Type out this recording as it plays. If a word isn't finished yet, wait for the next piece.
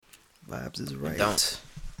Vibes is right. Don't.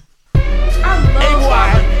 I love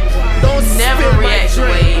Robin. Don't Never react the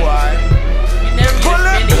way you never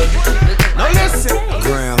get Now listen.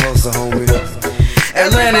 Grand hustle, homie.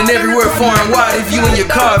 Atlanta and everywhere far and wide. If you in your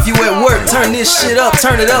car, if you at work, turn this shit up,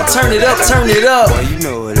 turn it up, turn it up, turn it up. Boy, you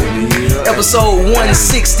know what it is. Episode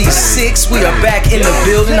 166, we are back in the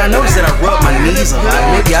building. I noticed that I rubbed my knees a lot.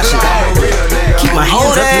 Maybe I should keep my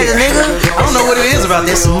hands up here. I don't know what it is about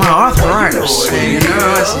this. My arthritis. You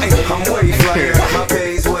know, I'm way flyer. My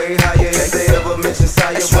pay's way higher. If they ever mention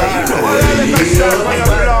sire, well, you know what it is.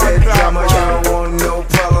 Drama, you don't want no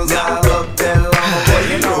problems. I love that llama, boy,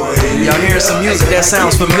 you know what it is. y'all hearing some music that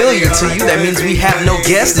sounds familiar to you. That means we have no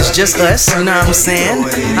guests. It's just us. You know what I'm saying?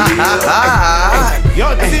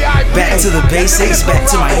 Back to the basics. Back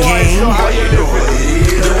to my game.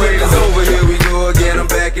 The wait is over, here we go again. I'm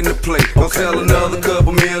back in the plate. I'll sell another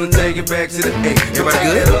couple meal and take it back to the eight. Everybody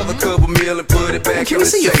good? Another couple meal and put it back. Can we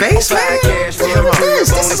see your face, man? Look at this.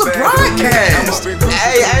 This is a broadcast.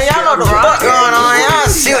 Hey, y'all know the fuck going on. Y'all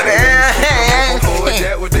see what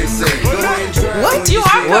What? You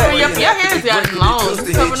are covering your hair is gotten long.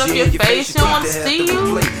 You covering up your face. You don't want to see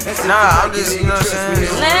you. Nah, I'm just, you know what I'm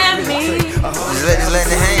saying? Let me Just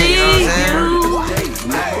letting it hang, you know what I'm saying? see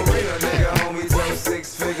you.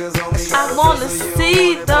 I want to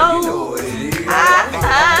see though.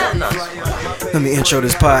 Let me intro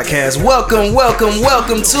this podcast. Welcome to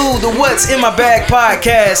the What's in My Bag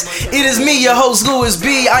podcast. It is me, your host, Louis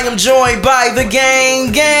B. I am joined by the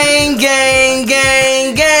gang.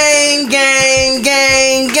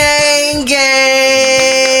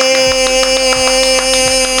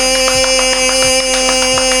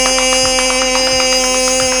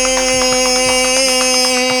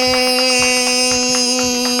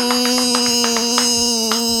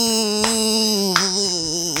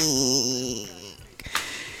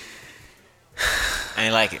 I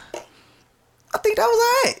ain't like it. I think that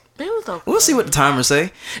was alright. It was okay. We'll see what the timers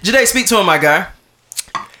say. Jade, speak to him, my guy.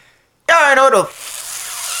 Y'all know what the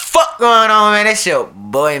fuck going on, man. That's your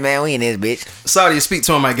boy, man. We in this bitch. Saudi, speak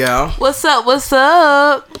to him, my gal. What's up? What's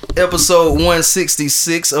up? Episode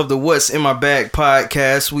 166 of the What's in My Bag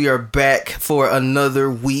podcast. We are back for another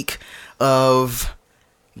week of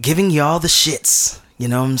giving y'all the shits. You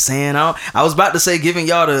know what I'm saying? I was about to say giving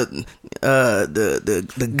y'all the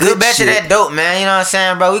good Batch shit. of that dope, man. You know what I'm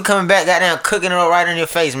saying, bro? We coming back, goddamn, cooking it up right in your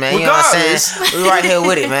face, man. You know what I'm saying? We right here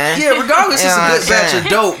with it, man. Yeah, regardless, You it's know a what good I'm batch saying? of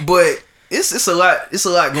dope, but it's a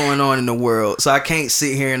lot going on in the world. So I can't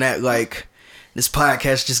sit here and act like this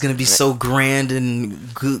podcast is just gonna be so grand and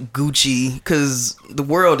Gucci, because the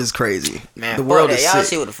world is crazy. Man, the world fuck is that. Y'all sick.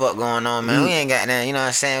 see what the fuck going on, man. We ain't got that. You know what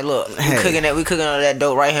I'm saying? Look, we Hey. cooking all that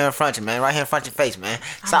dope right here in front of you, man. Right here in front of your face, man.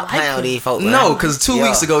 Stop like playing with it. these folks, man. No, because 2 Yeah.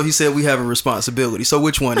 weeks ago he said we have a responsibility. So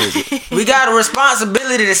which one is it? We got a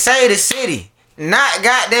responsibility to save the city, not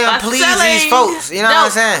goddamn By please selling these folks. You know what I'm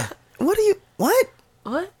dope. saying? What?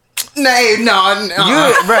 What? Nah, no.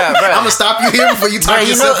 Bruh. I'm gonna stop you here before you talk Bruh,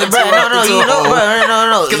 yourself into a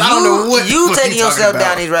no. 'Cause I don't know what the you fuck taking you talking yourself about.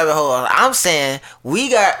 down these rabbit holes. I'm saying we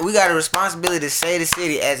got a responsibility to save the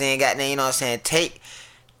city, as in goddamn, you know what I'm saying,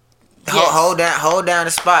 hold down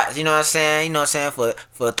the spots, you know what I'm saying? You know what I'm saying,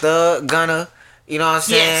 for Thug, Gunna, you know what I'm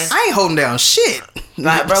saying? Yes. I ain't holding down shit.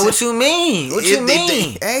 Like, bro, what you mean? What you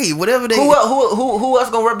mean? Hey, whatever they. Who else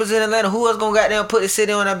gonna represent Atlanta? Who else gonna goddamn put the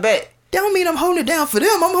city on their back? That don't mean I'm holding it down for them.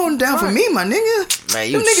 I'm holding it down for me, my nigga. Man,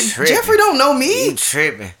 you Them niggas, tripping. Jeffrey don't know me. You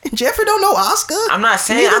tripping. Jeffrey don't know Oscar. I'm not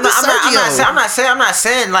saying. Neither I'm does Sergio. not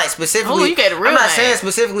saying like specifically. Oh, you got a real I'm not name. saying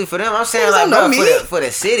specifically for them. I'm saying Niggas like, don't know bro, me. for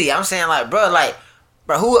the city. I'm saying like, bro,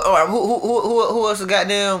 who else is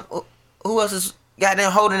goddamn? Who else is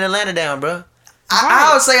goddamn holding Atlanta down, bro? I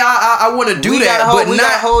would say I want to do We that, gotta hold- but we not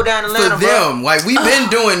gotta hold down Atlanta, for bro. them. Like we've been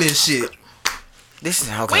doing this shit. This is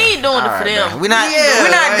okay. We ain't doing it All for right, them. bro. We're not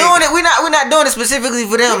Yeah, doing it. We're not doing it specifically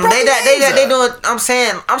for them. brought They the names doing. up. I'm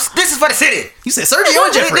saying. This is for the city. You said Sergio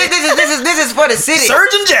and Jeffrey. This is for the city.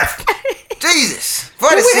 Surgeon Jeff. Jesus, for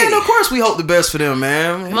the city. And of course we hope the best for them,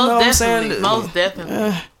 man. You know what I'm Most saying? definitely. Most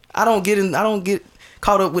definitely. I don't get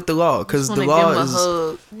caught up with the law because Wanna the give law him a is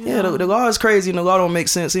hug. yeah the law is crazy and the law don't make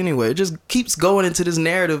sense anyway. It just keeps going into this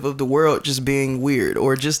narrative of the world just being weird,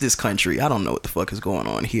 or just this country. I don't know what the fuck is going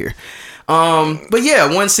on here. But yeah,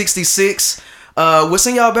 166. What's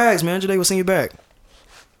in y'all bags, man? Jade, what's in your bag?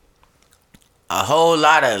 A whole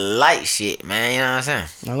lot of light shit, man. You know what I'm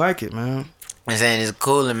saying? I like it, man. I'm saying it's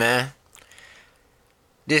cooler, man.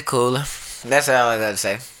 This cooler. That's all I gotta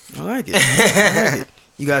say. I like it. I like it.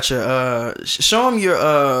 You got your show them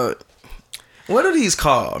your What are these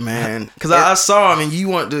called, man? Because I saw him, and you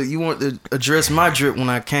want to address my drip when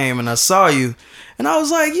I came, and I saw you, and I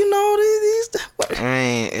was like, these. I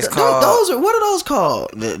mean, it's called. What are those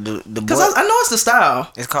called? The Because I know it's the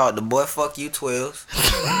style. It's called the Boy Fuck You 12s.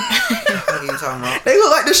 What are you talking about? They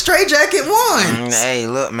look like the Straight Jacket ones. Hey,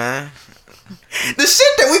 look, man. The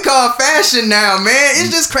shit that we call fashion now, man,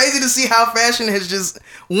 it's just crazy to see how fashion has just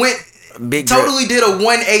went. Totally did a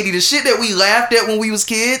 180. The shit that we laughed at when we was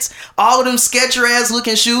kids, all of them Skechers ass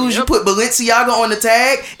looking shoes, you put Balenciaga on the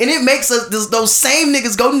tag, and it makes us those same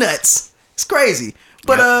niggas go nuts. It's crazy.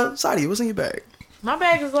 But Sadia, what's in your bag? My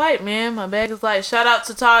bag is light, man. My bag is light. Shout out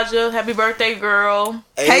to Taja. Happy birthday, girl.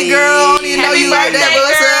 Hey girl, you know you like that.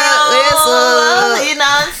 What's up? You know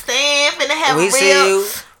what I'm saying? Finna have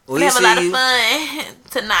a lot of fun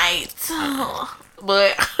tonight.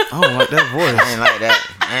 But I don't like that voice. I ain't like that.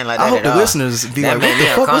 I hope the listeners be like, what the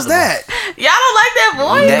fuck was that? Y'all don't like that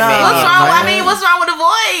voice? What's wrong? What's wrong with the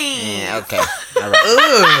voice? Yeah, okay. All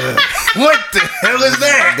right. What the hell is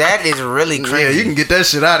that? That is really cringy. Yeah, you can get that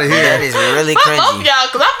shit out of here. That is really Fuck cringy. both y'all,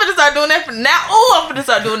 because I'm finna start doing that from now. I'm finna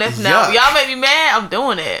start doing that from now. Yuck. Y'all make me mad, I'm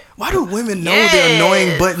doing it. Why do women know the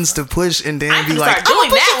annoying buttons to push and then I'm be finna like, start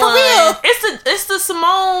doing that for real? one. It's the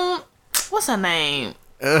Simone, what's her name?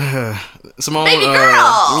 Simone, Baby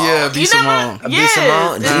girl. Yeah, B. Simone. Yes,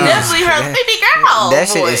 Simone? it's definitely her baby girl. That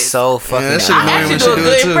shit voice. is so fucking. Yeah, that shit I annoying actually when do she a do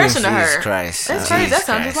good it too. impression of Jesus her. Christ. That's crazy. That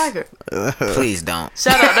sounds just like her. Please don't.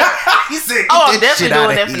 Shout out to her. He said, I'm definitely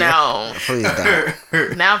doing that from now on. Please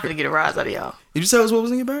don't. Now I'm finna get a rise out of y'all. Did you tell us what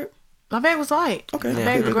was in your bag? My bag was light. Okay, My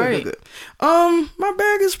bag was great. Good. My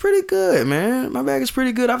bag is pretty good, man. My bag is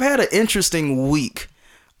pretty good. I've had an interesting week.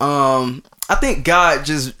 I think God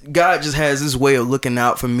just has his way of looking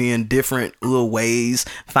out for me in different little ways.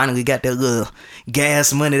 Finally got that little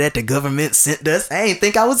gas money that the government sent us. I ain't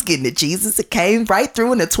think I was getting it, Jesus. It came right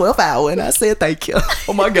through in the 12th hour, and I said thank you.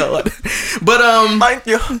 Oh my God. But thank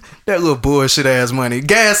you. That little bullshit ass money.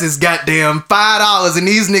 Gas is goddamn $5, and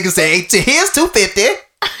these niggas say, hey, here's $2.50.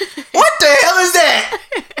 What the hell is that?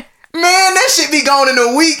 Man, that shit be going in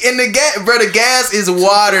a week, and the gas is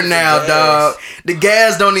water now, dog. The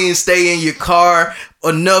gas don't even stay in your car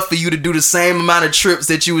enough for you to do the same amount of trips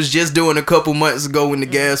that you was just doing a couple months ago when the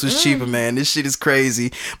gas was cheaper, man. This shit is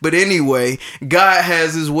crazy. But anyway, God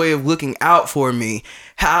has his way of looking out for me.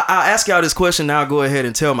 I'll ask y'all this question, now I'll go ahead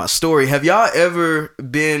and tell my story. Have y'all ever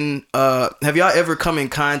come in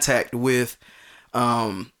contact with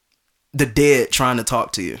the dead trying to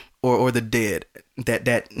talk to you? Or the dead,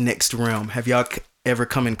 that next realm? Have y'all ever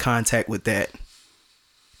come in contact with that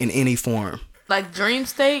in any form? Like dream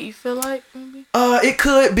state, you feel like maybe? It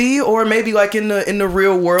could be, or maybe like in the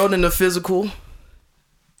real world, in the physical.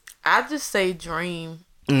 I just say dream.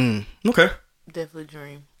 Okay. Definitely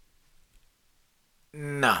dream.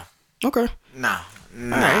 No. Okay. No.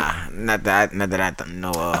 Nah. Right. Not that I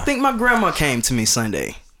know of. I think my grandma came to me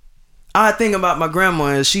Sunday. Odd thing about my grandma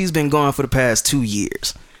is she's been gone for the past 2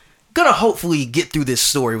 years. Gonna hopefully get through this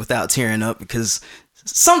story without tearing up, because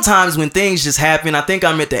sometimes when things just happen, I think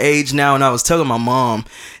I'm at the age now, and I was telling my mom,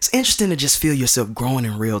 it's interesting to just feel yourself growing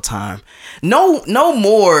in real time. No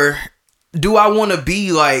more do I want to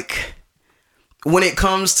be like, when it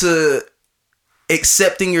comes to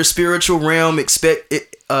accepting your spiritual realm, and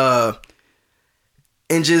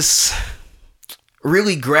just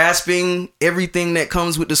really grasping everything that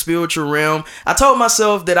comes with the spiritual realm. I told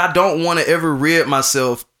myself that I don't want to ever rid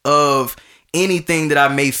myself of anything that I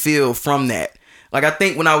may feel from that. Like, I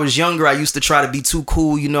think when I was younger, I used to try to be too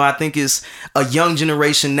cool. You know, I think it's a young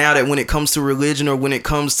generation now that when it comes to religion, or when it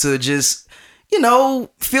comes to just, you know,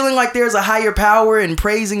 feeling like there's a higher power and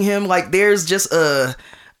praising him, like there's just a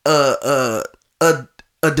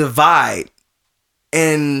divide.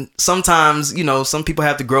 And sometimes, you know, some people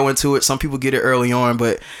have to grow into it. Some people get it early on.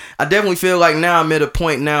 But I definitely feel like now I'm at a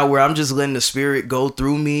point now where I'm just letting the spirit go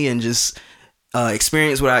through me and just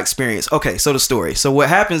experience what I experienced. Okay, so the story. So what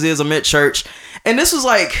happens is I'm at church, and this was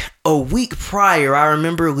like a week prior. I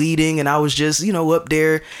remember leading, and I was just, you know, up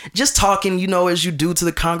there just talking, you know, as you do to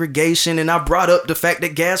the congregation. And I brought up the fact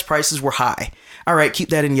that gas prices were high. All right, keep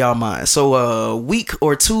that in y'all mind. So a week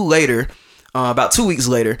or two later, about 2 weeks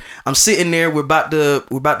later, I'm sitting there. We're about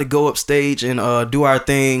to go up stage and do our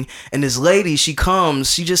thing. And this lady, she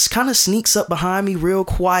comes. She just kind of sneaks up behind me, real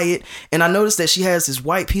quiet. And I noticed that she has this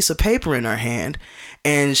white piece of paper in her hand,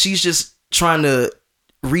 and she's just trying to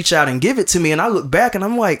reach out and give it to me. And I look back, and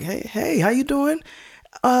I'm like, "Hey, how you doing?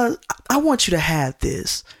 I want you to have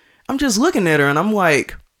this." I'm just looking at her, and I'm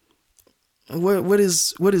like, "What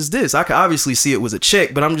is this?" I could obviously see it was a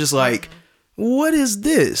check, but I'm just like, what is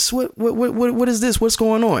this? What is this? What's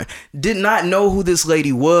going on? Did not know who this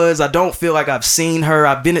lady was. I don't feel like I've seen her.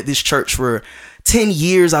 I've been at this church for 10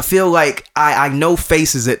 years. I feel like I know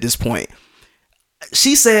faces at this point.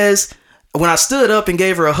 She says, when I stood up and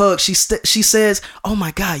gave her a hug, she says, "Oh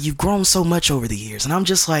my God, you've grown so much over the years." And I'm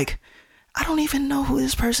just like, I don't even know who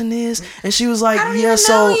this person is. And she was like, I don't yeah, even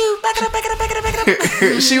so know you. Back it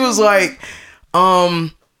up. she was like, I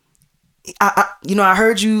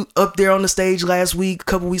heard you up there on the stage last week, a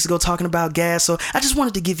couple weeks ago, talking about gas. So I just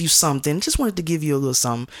wanted to give you something. Just wanted to give you a little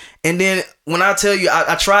something. And then when I tell you,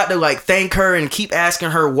 I tried to like thank her and keep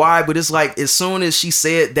asking her why, but it's like, as soon as she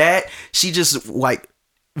said that, she just like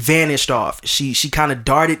vanished off. She kind of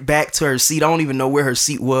darted back to her seat. I don't even know where her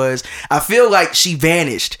seat was. I feel like she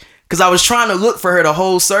vanished because I was trying to look for her the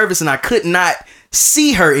whole service and I could not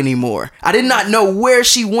see her anymore. I did not know where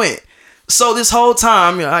she went. So this whole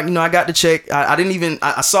time, I got the check. I didn't even,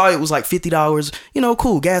 I saw it was like $50.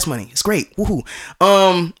 Cool, gas money. It's great. Woohoo.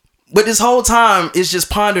 But this whole time, it's just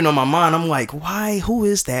pondering on my mind. I'm like, why? Who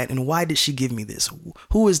is that? And why did she give me this?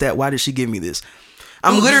 Who is that? Why did she give me this?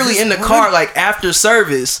 I'm literally in the car like after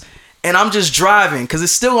service and I'm just driving because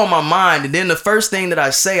it's still on my mind. And then the first thing that I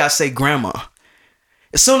say grandma.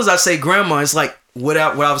 As soon as I say grandma, it's like what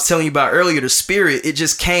I was telling you about earlier, the spirit, it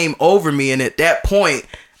just came over me. And at that point,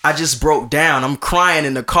 I just broke down. I'm crying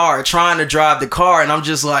in the car, trying to drive the car. And I'm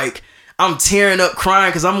just like, I'm tearing up crying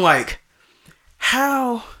because I'm like,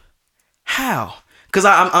 how? Because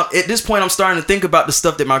I'm at this point, I'm starting to think about the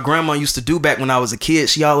stuff that my grandma used to do back when I was a kid.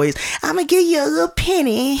 She always, I'm going to give you a little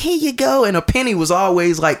penny. Here you go. And a penny was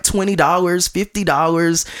always like $20,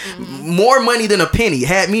 $50, more money than a penny.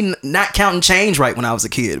 Had me not counting change right when I was a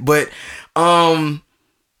kid. But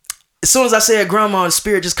as soon as I said grandma, the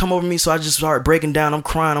spirit just come over me. So I just started breaking down. I'm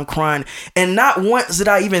crying. And not once did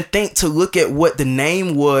I even think to look at what the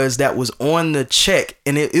name was that was on the check.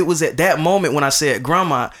 And it was at that moment when I said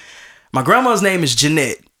grandma. My grandma's name is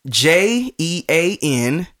Jeanette, Jeanette,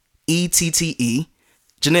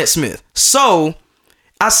 Jeanette Smith. So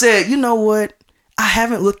I said, you know what? I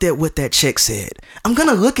haven't looked at what that check said. I'm going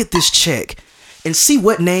to look at this check and see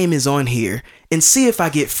what name is on here and see if I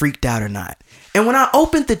get freaked out or not. And when I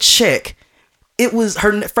opened the check, it was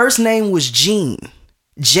her first name was Jean,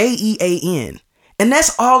 Jean. And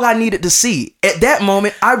that's all I needed to see. At that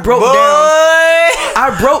moment, I broke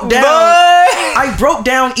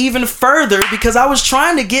down even further because I was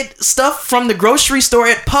trying to get stuff from the grocery store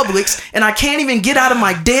at Publix and I can't even get out of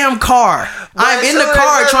my damn car. I'm in the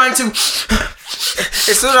car trying to...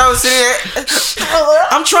 As soon as I was sitting there,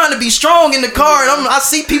 I'm trying to be strong in the car and I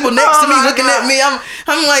see people next to me looking at me. I'm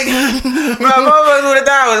like... My mama would have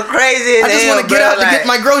thought I was crazy. I just want to get out to get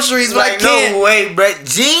my groceries, but I can't. No way, bro.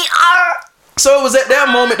 GR. So it was at that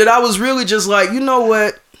moment that I was really just like, you know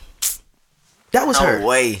what? That was her. No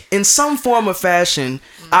way. In some form or fashion,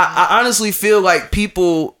 I honestly feel like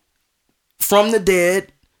people from the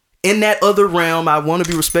dead in that other realm, I want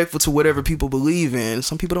to be respectful to whatever people believe in.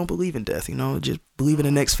 Some people don't believe in death, just believe in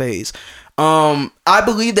the next phase. I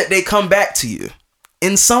believe that they come back to you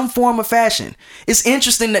in some form or fashion. It's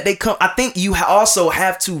interesting that they come. I think you also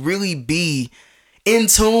have to really be in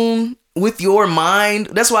tune with your mind.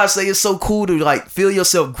 That's why I say it's so cool to like feel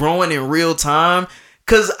yourself growing in real time.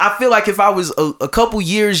 Cause I feel like if I was a couple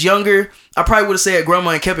years younger, I probably would have said grandma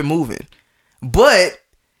and kept it moving. But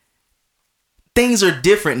things are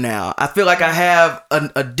different now. I feel like I have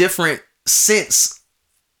a different sense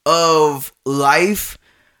of life,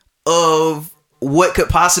 of what could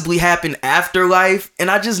possibly happen after life.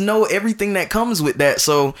 And I just know everything that comes with that.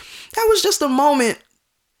 So that was just a moment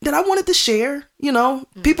that I wanted to share.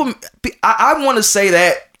 People, I want to say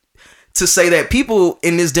that people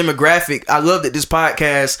in this demographic, I love that this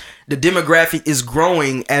podcast, the demographic is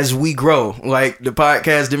growing as we grow. Like the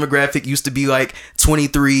podcast demographic used to be like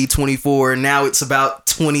 23, 24. And now it's about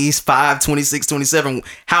 25, 26, 27.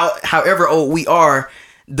 However old we are,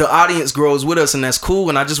 the audience grows with us and that's cool.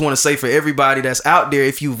 And I just want to say for everybody that's out there,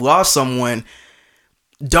 if you've lost someone,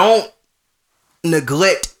 don't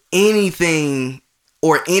neglect anything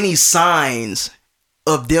or any signs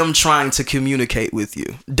of them trying to communicate with you.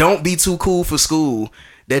 Don't be too cool for school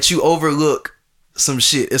that you overlook some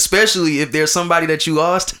shit, especially if there's somebody that you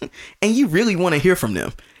lost and you really want to hear from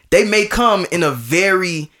them. They may come in a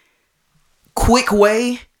very quick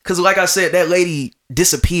way because like I said, that lady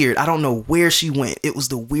disappeared. I don't know where she went. It was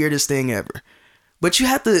the weirdest thing ever. But you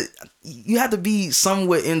have to be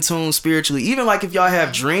somewhat in tune spiritually. Even like if y'all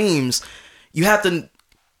have dreams, you have to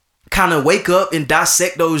kind of wake up and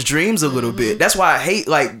dissect those dreams a little bit. That's why I hate,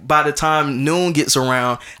 like, by the time noon gets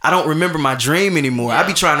around, I don't remember my dream anymore. I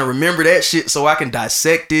be trying to remember that shit so I can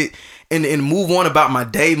dissect it and move on about my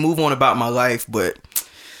day, move on about my life. But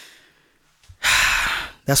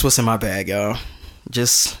that's what's in my bag, y'all.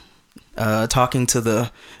 Just talking to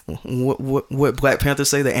the what Black Panther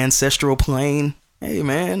say, the ancestral plane. Hey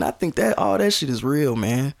man, I think that all that shit is real,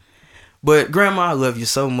 man. But Grandma, I love you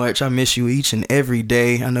so much. I miss you each and every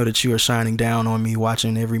day. I know that you are shining down on me,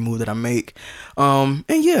 watching every move that I make. And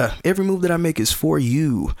yeah, every move that I make is for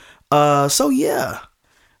you. So yeah,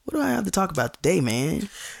 what do I have to talk about today, man?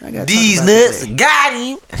 I got these nuts. Got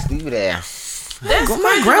him. Leave it there.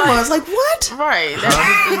 My grandma's like, what? Right.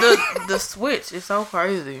 The switch is so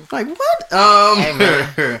crazy. Like what? Hey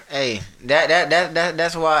man. Hey,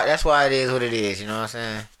 that's why it is what it is. You know what I'm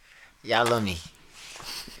saying? Y'all love me.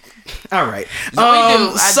 All right. We do.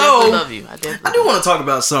 I definitely love you. I do want to talk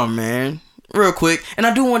about something, man, real quick, and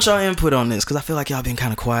I do want y'all input on this because I feel like y'all been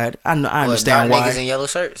kind of quiet. I understand why. Niggas in yellow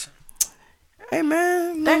shirts. Hey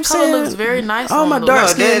man, that color looks very nice. All my dark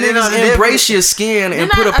skin niggas embrace your skin and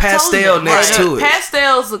put a pastel next to it.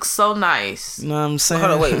 Pastels look so nice. You know what I'm saying?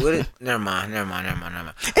 Hold on, wait. What? Never mind. And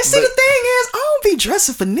see, the thing is, I don't be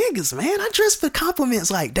dressing for niggas, man. I dress for compliments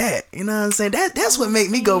like that. You know what I'm saying? That's what make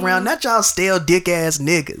me go around. Not y'all stale dick ass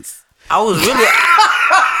niggas. I was really.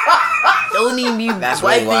 Don't even be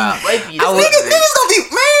wiping. Niggas don't be,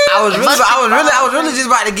 man. I was really just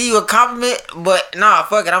about to give you a compliment, but nah,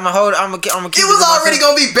 fuck it. I'm gonna keep it was already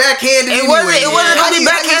gonna be backhanded. It wasn't gonna be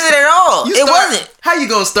backhanded at all. It wasn't. How you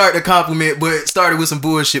gonna start the compliment, but started with some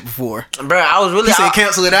bullshit before? Bro, I was really. You said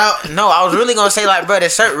cancel it out. No, I was really gonna say like, bro,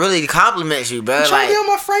 that shirt really compliments you, bro. I'm trying to get on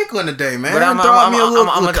my Franklin today, man. But I'm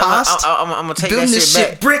gonna take building that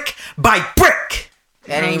shit back, brick by brick.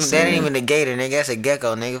 That ain't even the gator, nigga. That's a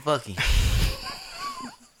gecko, nigga. Fuck you.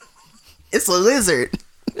 It's a lizard.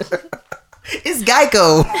 It's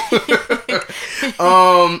Geico.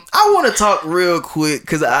 I want to talk real quick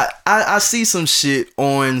because I see some shit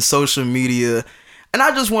on social media, and I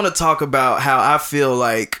just want to talk about how I feel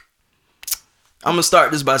like. I'm gonna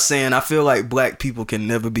start this by saying I feel like black people can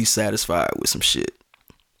never be satisfied with some shit.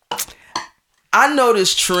 I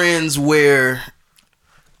notice trends where.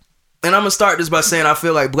 And I'm going to start this by saying I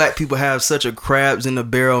feel like black people have such a crabs in the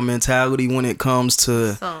barrel mentality when it comes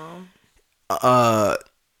to... Some.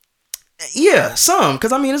 Yeah, some.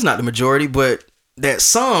 Because, I mean, it's not the majority, but that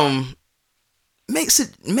some makes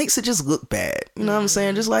it just look bad. You know what I'm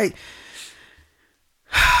saying? Just like...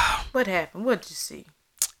 What happened? What'd you see?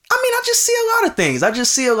 I mean, I just see a lot of things. I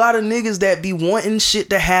just see a lot of niggas that be wanting shit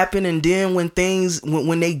to happen, and then when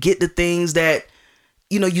they get the things that...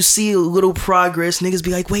 You know, you see a little progress, niggas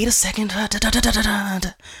be like, wait a second. A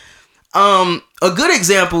good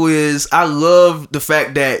example is, I love the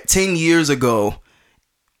fact that 10 years ago,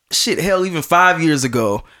 shit, hell, even 5 years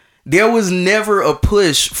ago, there was never a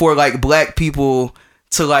push for, like, black people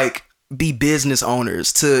to, like, be business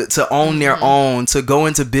owners, to own their own, to go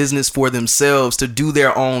into business for themselves, to do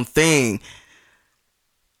their own thing.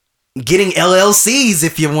 Getting LLCs,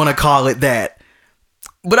 if you want to call it that.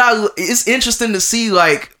 But it's interesting to see,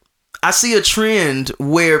 like, I see a trend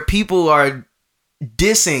where people are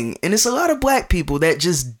dissing, and it's a lot of black people that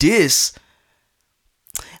just diss.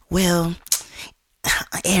 Well,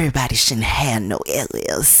 everybody shouldn't have no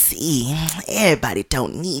LLC. Everybody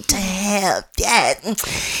don't need to have that.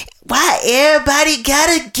 Why everybody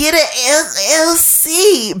gotta get a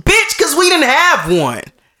LLC? Bitch, because we didn't have one.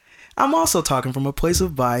 I'm also talking from a place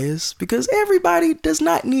of bias because everybody does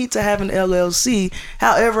not need to have an LLC.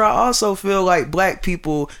 However, I also feel like black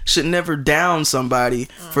people should never down somebody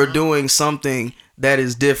for doing something that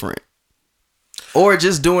is different or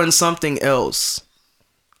just doing something else.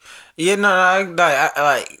 Yeah, no, I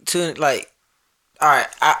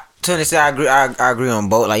agree on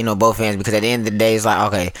both, like, you know, both ends, because at the end of the day, it's like,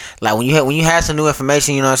 okay, like when you have some new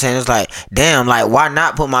information, you know what I'm saying, it's like, damn, like, why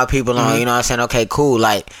not put my people on, you know what I'm saying, okay, cool,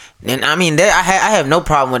 like, and I mean, I have no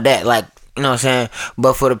problem with that, like, you know what I'm saying,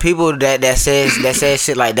 but for the people that says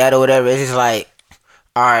shit like that or whatever, it's just like,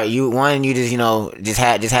 all right, you just, you know, just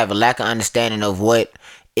have a lack of understanding of what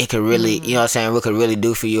it could really, you know what I'm saying, what could really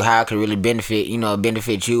do for you, how it could really benefit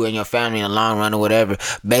you and your family in the long run or whatever,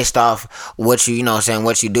 based off what you know what I'm saying,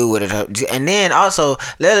 what you do with it. And then also,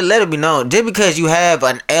 let it be known, just because you have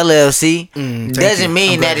an LLC doesn't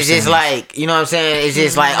mean that it's just like, you know what I'm saying, it's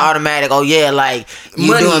just like automatic, oh yeah, like, you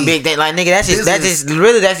money, doing big things, like, nigga, that's just a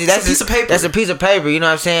piece of paper. That's a piece of paper, you know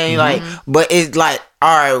what I'm saying, like, but it's like,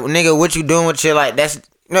 alright, nigga, what you doing with your, like, that's...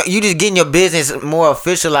 No, you just getting your business more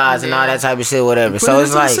officialized and all that type of shit, whatever. So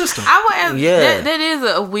it's like, that is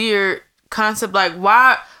a weird concept. Like,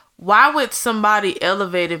 why would somebody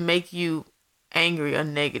elevated make you angry or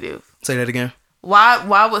negative? Say that again.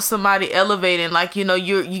 Why would somebody elevating, like, you know,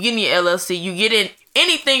 you're getting your LLC, you getting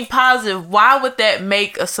anything positive, why would that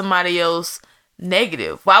make somebody else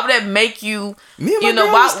negative? Why would that make you, you know,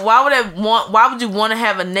 why would you want to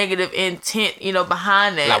have a negative intent, you know,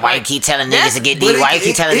 behind that? Like, why you keep telling niggas to get D? Why you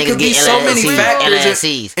keep telling niggas to get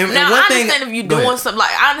LLCs? Now, I understand if you're doing something,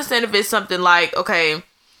 like, I understand if it's something like, okay,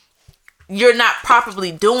 you're not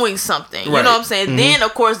properly doing something. You know what I'm saying? Mm-hmm. Then,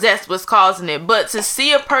 of course, that's what's causing it. But to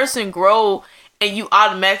see a person grow and you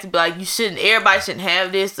automatically be like, everybody shouldn't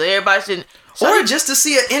have this, or everybody shouldn't. Or just to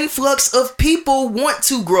see an influx of people want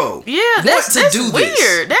to grow. Yeah, that's weird.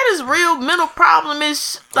 This. That is real mental problem.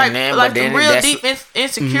 Is like the real deep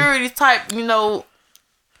insecurities type, you know.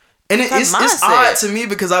 And it's odd to me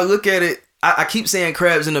because I look at it, I keep saying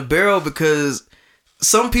crabs in a barrel because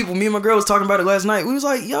some people, me and my girl was talking about it last night. We was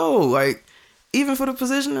like, yo, like, even for the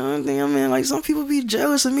position I'm in, like, some people be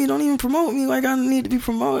jealous of me, don't even promote me like I need to be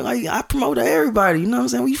promoted. Like, I promote to everybody, you know what I'm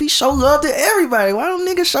saying? We show love to everybody. Why don't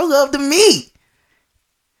niggas show love to me?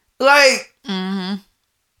 Like,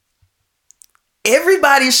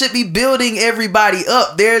 everybody should be building everybody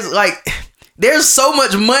up. There's so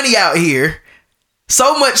much money out here.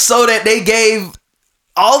 So much so that they gave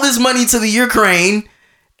all this money to the Ukraine.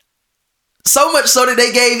 So much so that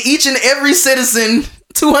they gave each and every citizen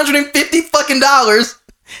 $250 fucking dollars.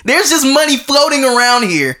 There's just money floating around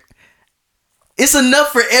here. It's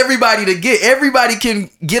enough for everybody to get. Everybody can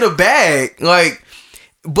get a bag. Like,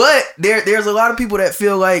 but there's a lot of people that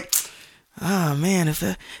feel like, oh man,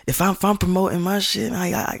 if I'm promoting my shit,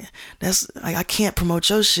 I can't promote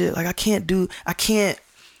your shit. Like, I can't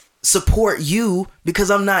support you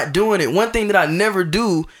because I'm not doing it. One thing that I never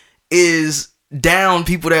do is down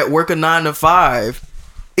people that work a 9-to-5.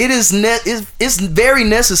 It's very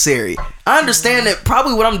necessary. I understand that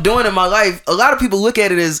probably what I'm doing in my life, a lot of people look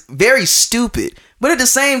at it as very stupid. But at the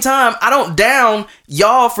same time, I don't down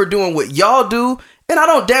y'all for doing what y'all do, and I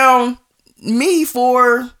don't down me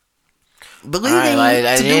for believing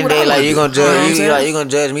to do what I do. You gonna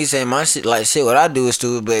judge me saying my shit, like, shit, what I do is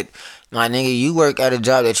stupid, but my nigga, you work at a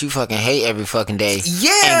job that you fucking hate every fucking day.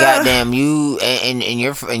 Yeah. And goddamn, you and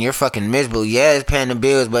you're fucking miserable. Yeah, it's paying the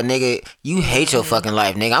bills, but nigga, you hate your fucking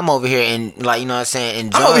life, nigga. I'm over here and, like, you know what I'm saying,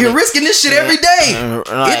 enjoying I'm over here risking this shit every day.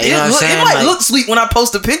 Like, it might look sweet when I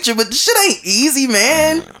post a picture, but this shit ain't easy,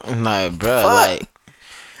 man. Like, bro, like.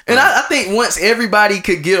 And I think once everybody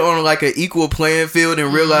could get on like an equal playing field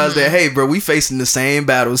and realize that, hey, bro, we facing the same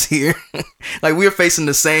battles here. Like, we're facing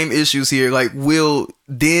the same issues here. Like, we'll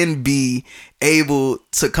then be able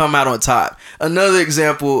to come out on top. Another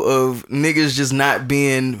example of niggas just not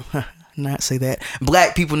being,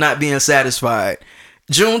 black people not being satisfied.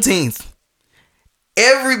 Juneteenth.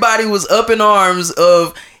 Everybody was up in arms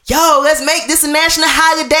of, yo, let's make this a national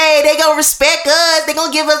holiday. They gonna respect us. They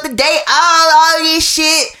gonna give us the day all this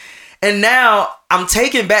shit. And now I'm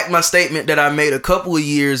taking back my statement that I made a couple of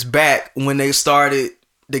years back when they started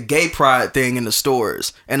the gay pride thing in the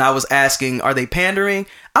stores. And I was asking, are they pandering?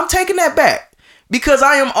 I'm taking that back because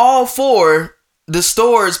I am all for the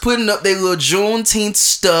stores putting up their little Juneteenth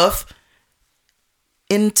stuff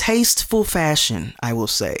in tasteful fashion, I will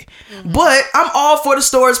say. But I'm all for the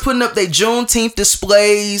stores putting up their Juneteenth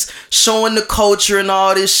displays, showing the culture and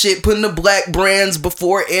all this shit, putting the black brands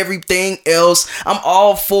before everything else. I'm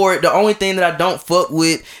all for it. The only thing that I don't fuck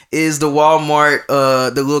with is the Walmart,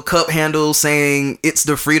 the little cup handle saying it's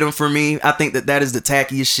the freedom for me. I think that is the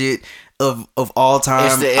tackiest shit of all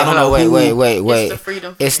time. Wait.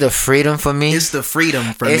 It's the freedom for me. It's the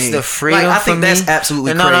freedom for me. It's the freedom. I think that's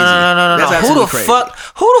absolutely crazy. No. That's Who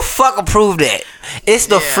the fuck approved that? It's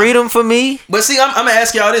the freedom for me. But see, I'm gonna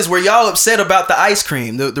ask y'all this: were y'all upset about the ice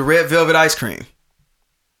cream, the red velvet ice cream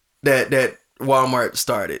that Walmart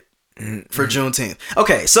started for Juneteenth?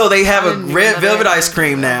 Okay, so they have a red velvet ice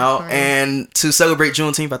cream now, and to celebrate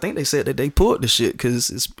Juneteenth, I think they said that they pulled the shit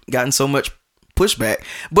because it's gotten so much pushback.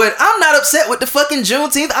 But I'm not upset with the fucking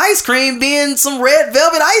Juneteenth ice cream being some red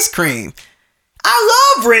velvet ice cream.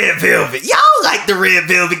 I love red velvet. Y'all like the red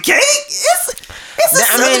velvet cake. It's a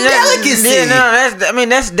southern delicacy.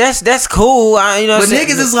 That's cool. But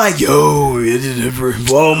niggas is like, yo,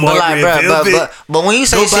 Walmart red velvet. But when you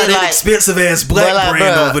say shit like expensive ass black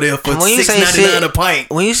brand over there for $6.99 a pint.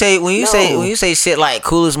 When you say shit like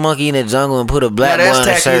coolest monkey in the jungle and put a black boy on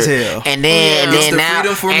a shirt, and then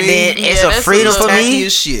it's a freedom for me.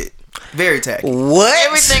 Shit. Very tacky. What?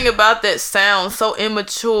 Everything about that sounds so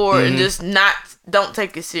immature and just don't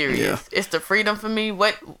take it serious. Yeah. It's the freedom for me.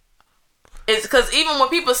 What? It's because even when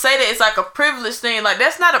people say that, it's like a privilege thing. Like,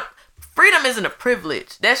 that's not freedom isn't a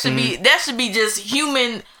privilege. That should be just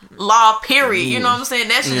human law, period. You know what I'm saying?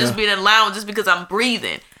 That should just be an allowance just because I'm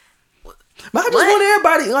breathing. But I just want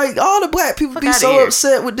everybody, like all the black people, be so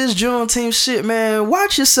upset with this Juneteenth shit, man.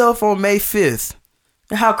 Watch yourself on May 5th.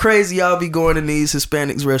 And how crazy y'all be going in these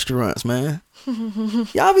Hispanics restaurants, man.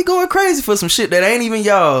 Y'all be going crazy for some shit that ain't even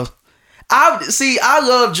y'all. I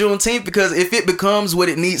love Juneteenth because if it becomes what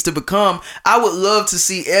it needs to become, I would love to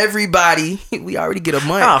see everybody. We already get a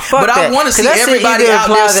month, but I want to see everybody out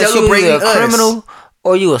there celebrating us. A criminal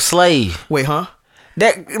or you a slave? Wait, huh?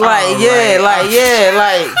 That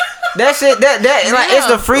that shit, it's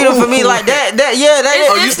the freedom for me, like that.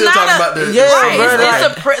 You still talking about the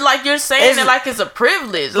right? Like you're saying it like it's a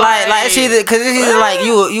privilege, like it's either because it's either like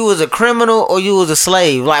you was a criminal or you was a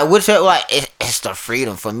slave, like whichever, like it's the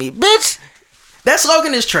freedom for me, bitch. That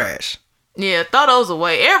slogan is trash. Yeah, throw those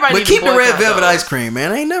away. Everybody, but keep the red velvet ice cream,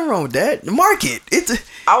 man. Ain't nothing wrong with that. Market.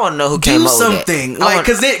 I want to know who came up with that. Do something, like,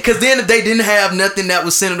 cause then if they didn't have nothing that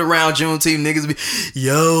was centered around Juneteenth, niggas be,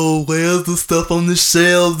 yo, where's the stuff on the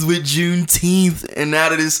shelves with Juneteenth? And now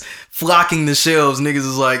that it's flocking the shelves, niggas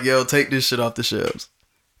is like, yo, take this shit off the shelves.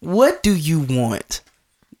 What do you want?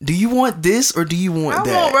 Do you want this or do you want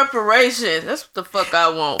that? I want reparations. That's what the fuck I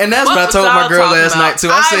want. And that's what I told my girl last night too.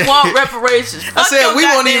 I want reparations. I said we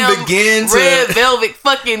won't even begin to red velvet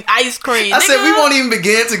fucking ice cream. I said we won't even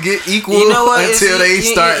begin to get equal until they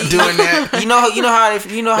start doing that. You know how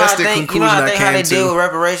they deal with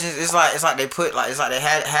reparations. It's like they put like it's like they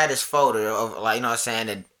had this folder of like, you know what I'm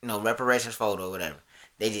saying, the reparations folder or whatever.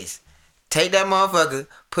 They just take that motherfucker,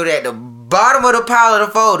 put it at the bottom of the pile of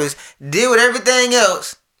the folders, deal with everything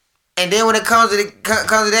else. And then when it comes to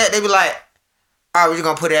that, they be like, all right, we're just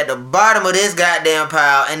going to put it at the bottom of this goddamn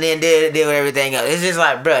pile and then deal with everything else. It's just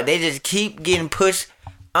like, bro, they just keep getting pushed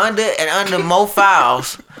under and under more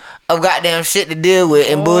files of goddamn shit to deal with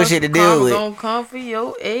and bullshit to deal with. Gonna come for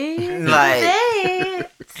your aid. Like,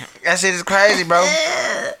 that shit is crazy, bro.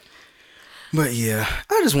 But yeah,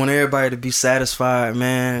 I just want everybody to be satisfied,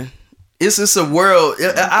 man. It's a world.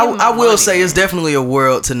 I will say it's definitely a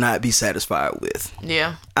world to not be satisfied with.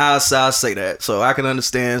 Yeah, I'll say that. So I can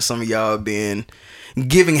understand some of y'all being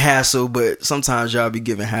giving hassle, but sometimes y'all be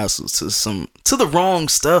giving hassles to the wrong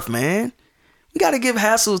stuff, man. We gotta give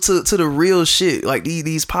hassle to the real shit, like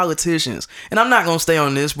these politicians. And I'm not gonna stay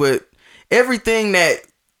on this, but everything that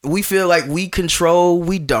we feel like we control,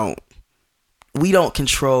 we don't. We don't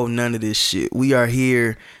control none of this shit. We are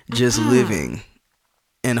here just living.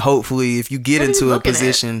 And hopefully, if you get into a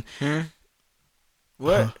position,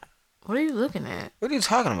 what are you looking at? What are you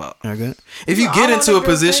talking about? Okay. If you get into a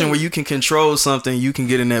position where you can control something, you can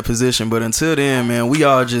get in that position. But until then, man, we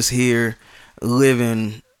all just here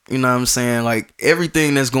living. You know what I'm saying? Like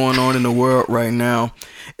everything that's going on in the world right now,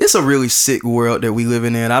 it's a really sick world that we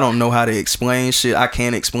living in. I don't know how to explain shit. I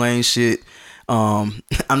can't explain shit. I'm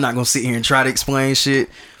not gonna sit here and try to explain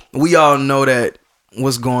shit. We all know that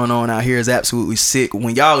what's going on out here is absolutely sick.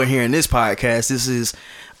 When y'all are hearing this podcast, this is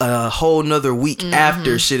a whole nother week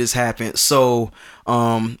after shit has happened. So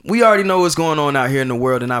we already know what's going on out here in the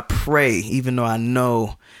world, and I pray, even though I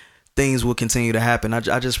know things will continue to happen, I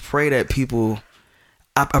just pray that people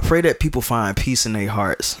pray that people find peace in their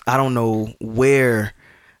hearts. I don't know where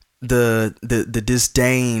the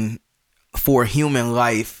disdain for human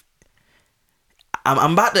life.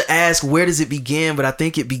 I'm about to ask, where does it begin? But I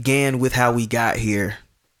think it began with how we got here.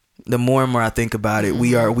 The more and more I think about it,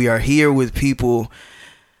 we are here with people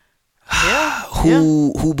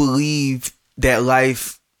who believe that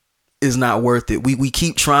life is not worth it. We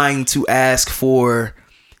keep trying to ask for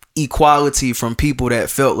equality from people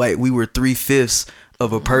that felt like we were 3/5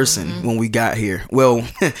 of a person when we got here. Well,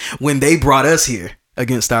 when they brought us here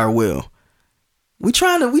against our will. We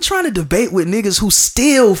trying to debate with niggas who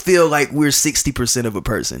still feel like we're 60% of a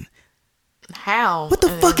person. How? What the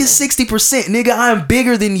fuck is 60%, nigga? I am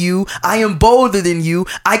bigger than you. I am bolder than you.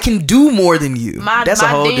 I can do more than you. That's a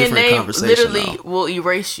whole different conversation. Literally will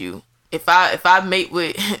erase you if I mate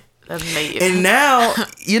with. And now,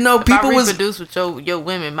 you know, people if I reproduce with your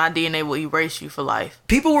women, my DNA will erase you for life.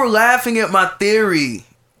 People were laughing at my theory.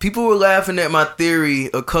 People were laughing at my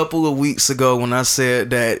theory a couple of weeks ago when I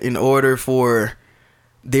said that in order for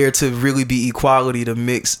there to really be equality to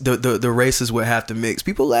mix, the races would have to mix.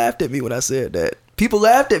 People laughed at me when I said that. People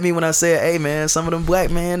laughed at me when I said, hey man, some of them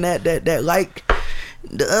black men that like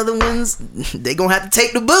the other ones, they gonna have to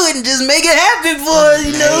take the bullet and just make it happen for,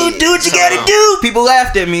 you know, do what you gotta do. People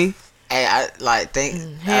laughed at me. Hey, I like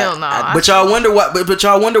think hell no. But y'all wonder why. But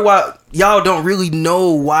y'all wonder why y'all don't really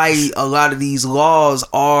know why a lot of these laws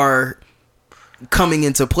are coming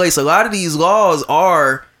into place. A lot of these laws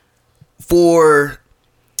are for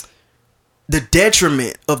the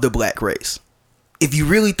detriment of the black race. if you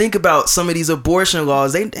really think about some of these abortion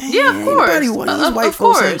laws, they of course, these white of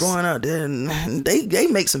folks ain't course. going out there and they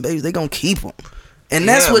make some babies. They gonna keep them, and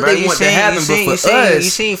that's what bro, they want to happen. But for us, you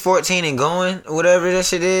seen 14 and going, whatever that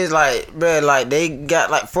shit is, like, bro, like they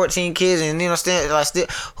got like 14 kids, and you know, like still,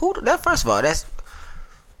 who that? First of all, that's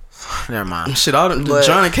never mind. shit, all them But-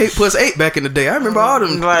 John and Kate plus 8 back in the day. I remember all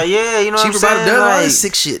them. Like, yeah, you know what I'm Cheaper by the saying? dozen, all Like, this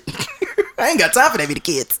sick shit. I ain't got time for that many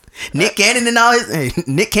kids. Nick Cannon and all his. Hey,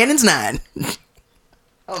 Nick Cannon's 9.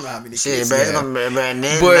 I don't know how many shit, kids. bro, he it's had. gonna be, bro, and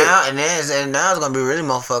then But- now it's gonna be really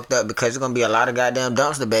more fucked up because it's gonna be a lot of goddamn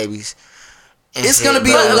dumpster babies. And It's shit, gonna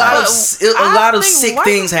be bro. a lot I of think sick white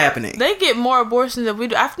things people- happening. They get more abortions than we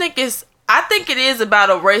do. I think it is about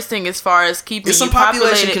a race thing as far as keeping It's some you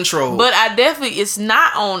population populated. control. But it's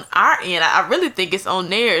not on our end. I really think it's on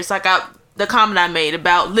theirs. Like the comment I made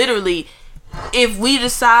about literally, if we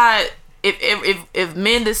decide, if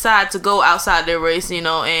men decide to go outside their race, you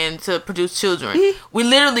know, and to produce children, we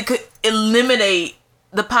literally could eliminate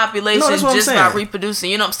the population that's what I'm just by saying.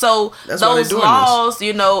 reproducing, you know. So That's why they're those doing laws,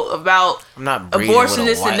 you know, about I'm not breeding abortion, with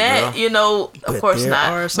a this white and that, girl. you know, But of course there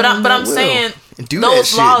are not. some But that I'm will saying do that those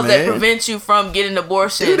shit, laws that man. prevent you from getting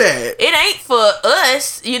abortion. Do that. It ain't for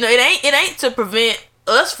us, you know. It ain't to prevent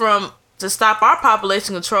us from to stop our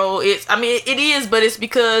population control. It is, but it's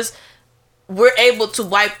because we're able to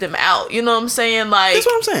wipe them out. You know what I'm saying? Like, That's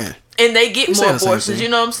what I'm saying. and they get I'm more saying the same abortions. thing. You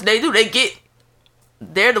know what I'm saying? They do.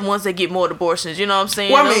 They're the ones that get more abortions. You know what I'm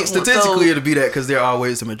saying? Well, I mean, So- statistically, it'll be that because they're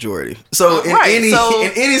always the majority. So in Right, so-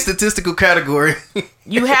 in any statistical category,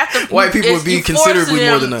 you have to. White people would it's- be you considerably forcing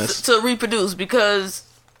more them than us. to reproduce because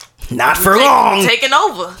not for long. taking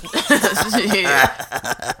over. Yeah.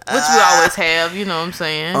 Which we always have, you know what I'm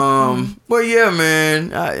saying? But yeah, man,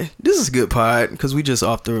 this is a good pod because we just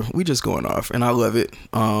going off, and I love it.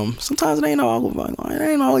 Sometimes it ain't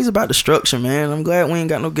always about destruction, man. I'm glad we ain't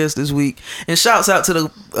got no guests this week. And shouts out to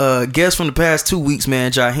the guests from the past 2 weeks,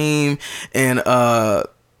 man. Jaheim and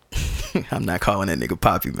I'm not calling that nigga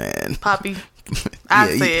Poppy, man. Poppy. I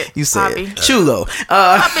Yeah, said you said Poppy. Chulo.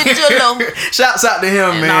 Poppy Chulo. Shouts out to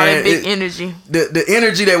him, And man. all that big It- energy. the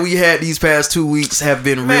energy that we had these past 2 weeks have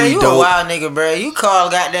been Man, really you dope. a wild nigga, bro. You call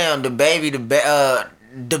goddamn the baby, the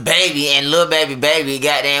baby and little baby.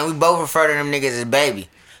 Goddamn, we both refer to them niggas as baby.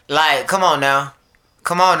 Like, come on now.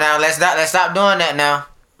 Let's stop doing that now.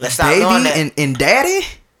 Let's stop doing that, Baby and daddy.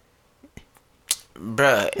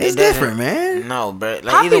 bruh. It's different, man. No, bruh.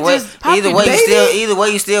 Like Poppy either way, Poppy either way,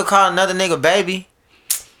 you still call another nigga baby.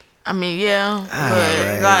 I mean, yeah.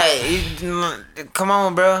 Alright. Like, come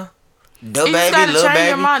on, bruh. The You just baby, gotta little change your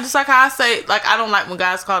baby. mind. Just like how I say, like, I don't like when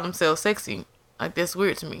guys call themselves sexy. Like, that's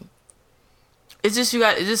weird to me. It's just, Do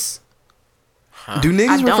niggas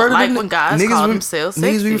I don't refer to like them- when guys niggas call re- themselves Niggas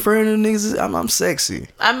be sexy. referring to niggas as I'm sexy.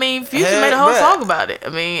 I mean, Future Hell, made a whole bruh. song about it. I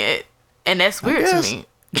mean, and that's weird to guess. me.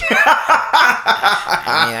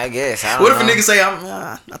 I guess. I don't What if a know. nigga say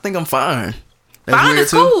I think I'm fine? That's Fine weird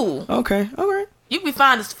is cool. Okay, all right. You be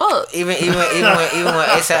fine as fuck. Even when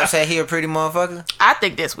ASAP said he a pretty motherfucker. I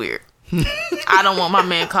think that's weird. I don't want my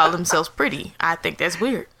man call themselves pretty. I think that's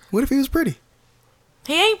weird. What if he was pretty?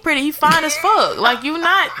 He ain't pretty. He fine as fuck. Like you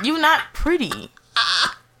not pretty.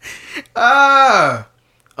 What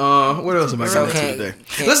else am I So going to can't- today?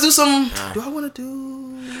 can't- Let's do some. Do I want to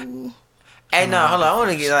do? Hey, no, hold on. I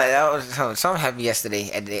want to get something happened yesterday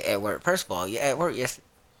at work. First of all, at work yesterday,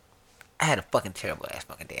 I had a fucking terrible ass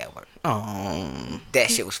fucking day at work. Oh,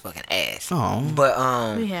 That shit was fucking ass. oh,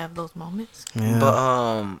 But We have those moments. yeah.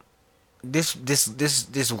 But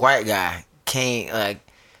this white guy came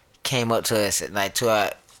up to us, like, to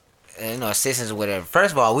our assistants or whatever.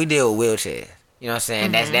 First of all, we deal with wheelchairs. You know what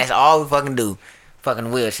I'm saying? That's all we fucking do. Fucking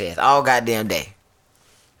wheelchairs all goddamn day.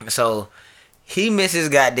 So he missed his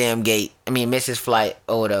goddamn gate. I mean, missed his flight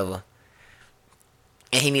or whatever,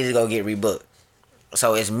 and he needs to go get rebooked.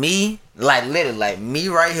 So it's me, like literally, like me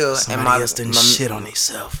right here, Somebody and my else didn't shit on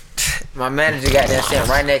themselves. my manager got that sitting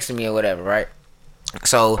right next to me or whatever, right?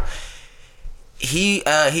 So he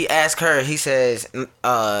asked her. He says,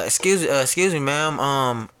 excuse me, ma'am.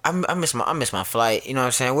 I missed my flight. You know what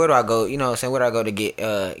I'm saying? Where do I go? You know what I'm saying? Where do I go to get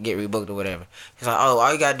rebooked or whatever? He's like, oh,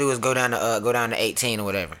 all you gotta do is go down to 18 or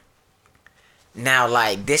whatever. Now,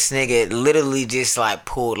 like, this nigga literally just like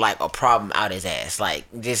pulled like a problem out his ass, like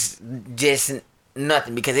just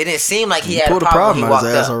nothing, because it didn't seem like he had a Pulled a problem when he problem out walked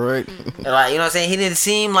his ass, up. all right. Like, you know what I'm saying? He didn't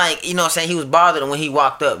seem like, you know what I'm saying, he was bothered when he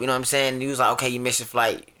walked up. You know what I'm saying? He was like, okay, you missed your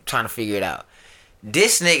flight, trying to figure it out.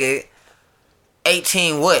 This nigga,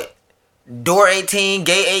 18 what? Door 18,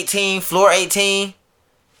 gate 18, floor 18.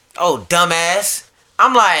 Oh, dumbass.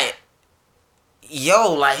 I'm like,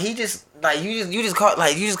 yo, like, he just, like, you just call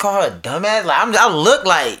her a dumbass? Like, I look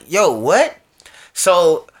like, yo, what?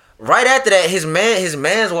 So right after that, his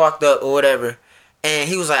man's walked up or whatever, and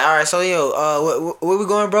he was like, "All right, so where we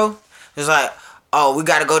going, bro?" It's like, "Oh, we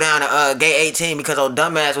got to go down to gate 18 because old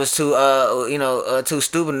dumbass was too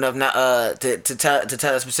stupid enough not to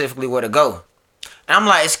tell us specifically where to go." And I'm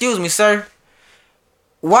like, "Excuse me, sir.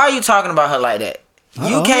 Why are you talking about her like that?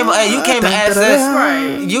 You came and asked us.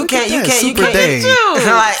 Right. You can't like because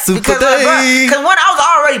when I was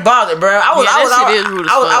already bothered, bro. I was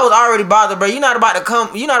already bothered, bro. You're not about to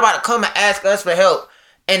come and ask us for help.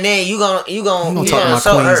 And then you gonna talk about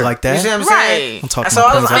queens like that. You see what I'm saying? I'm talking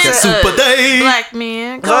about queens like that. Super Day. Black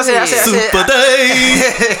men. I said, Super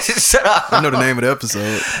Day. Shut up. I know the name of the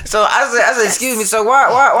episode. So I said, excuse me. So why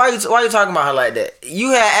are you talking about her like that?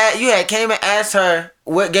 You had came and asked her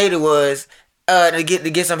what gate it was to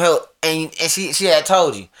get some help, and she had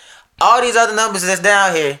told you all these other numbers that's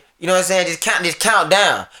down here. You know what I'm saying? Just count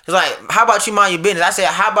down. It's like, how about you mind your business? I said,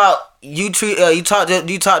 how about you treat you talk to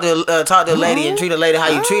a lady and treat a lady how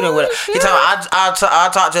you treat her with her. He talking, I'll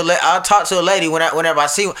talk to a lady whenever I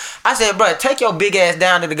see one. I said, bro, take your big ass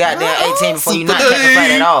down to the goddamn 18 before you not take a fight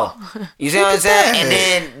at all. You see what I'm saying?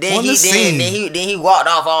 And then he walked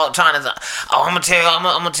off all trying to, I'm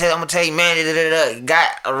gonna tell you, man, got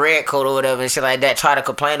a red coat or whatever and shit like that. Try to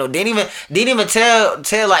complain or didn't even tell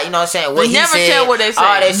like, you know what I'm saying, what he never said. Tell what they say.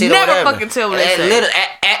 All that shit never or fucking tell what they say.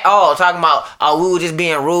 At all. Talking about we were just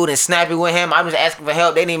being rude and snappy with him. I was asking for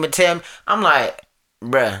help. They didn't even tell me. I'm like,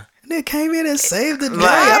 bruh. They came in and saved the day.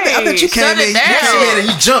 Right. I bet you came in and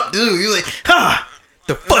you jumped, dude. You like,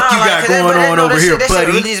 the fuck you got going on over here, buddy?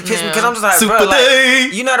 Really just pissed me because I'm just like, Super bro, Day.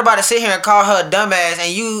 Like, you're not about to sit here and call her a dumbass,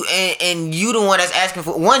 and you the one that's asking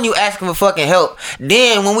for you asking for fucking help.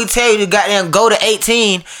 Then when we tell you to goddamn go to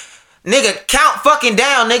 18. Nigga, count fucking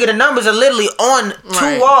down, nigga. The numbers are literally on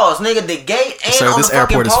two walls, nigga. The gate and on the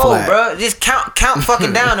fucking pole, bro. Just count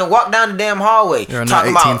fucking down and walk down the damn hallway. There are not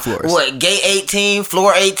 18 floors. What, gate 18,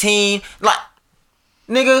 floor 18, like,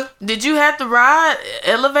 nigga. Did you have to ride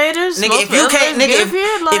elevators? Nigga, if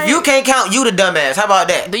you can't count, you the dumbass. How about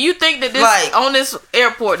that? Do you think that this on this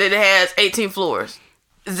airport that it has 18 floors?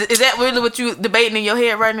 Is that really what you debating in your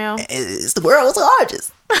head right now? It's the world's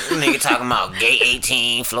largest. Nigga talking about gate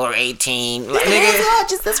 18, floor 18. Like, nigga,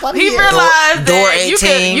 that's why he realized door that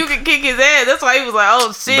 18. you could kick his ass. That's why he was like,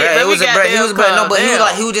 "Oh shit!" Bruh, he was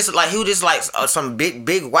like some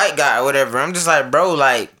big white guy or whatever. I'm just like, bro,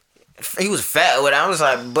 like. He was fat with it. I was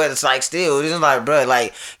like, but it's like still, it's just like, bro,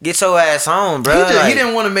 like get your ass home, bro. He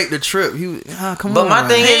didn't want to make the trip. Come but on. my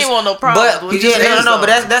thing he is, didn't want no problem. But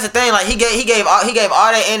that's the thing. Like he gave all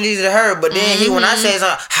that energy to her. But then when I say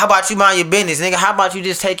something, how about you mind your business, nigga? How about you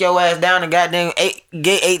just take your ass down to goddamn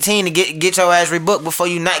gate 18 to get your ass rebooked before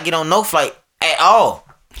you not get on no flight at all?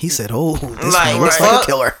 He said, "Oh, this one looks like a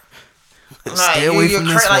killer." Stay away from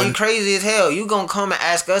this one. Like you crazy as hell. You gonna come and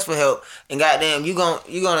ask us for help, and goddamn, you gonna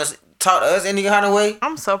talk to us any kind of way?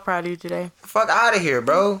 I'm so proud of you today. Fuck out of here,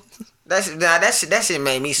 bro. That shit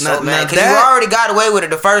made me so mad because you already got away with it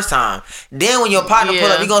the first time. Then when your partner pull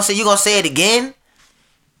up, you gonna say it again?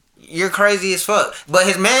 You're crazy as fuck. But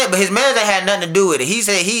his man that had nothing to do with it. He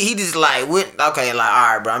said he just like okay, like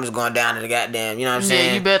all right, bro. I'm just going down to the goddamn. You know what I'm saying?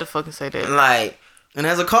 Yeah, you better fucking say that. Like, and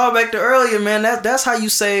as a callback to earlier, man, that's how you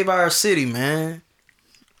save our city, man.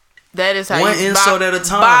 That is how one insult at a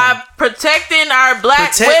time. By protecting our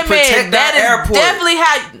black women. That is airport. Definitely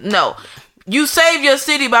how. No. You save your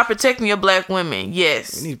city by protecting your black women.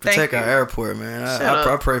 Yes. We need to protect our airport, man.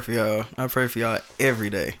 I pray for y'all. I pray for y'all every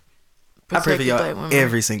day. I pray for y'all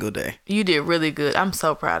every single day. You did really good. I'm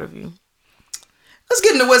so proud of you. Let's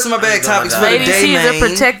get into what's in my bag topics for the day, man. Ladies, he's a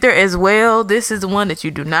protector as well. This is the one that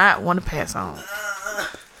you do not want to pass on.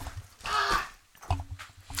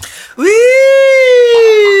 Woo!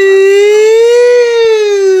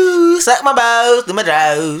 Suck my balls, do my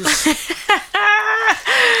jaws.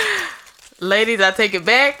 Ladies, I take it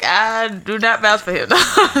back. I do not vouch for him. No,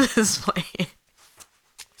 I'm just playing.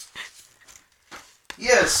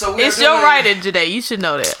 Yeah, so it's your writing today. You should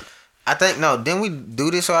know that. I think no. Didn't we do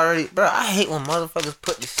this already, bro? I hate when motherfuckers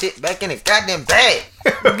put the shit back in the goddamn bag.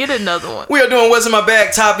 Get another one. We are doing what's in my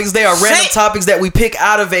bag topics. They are random topics that we pick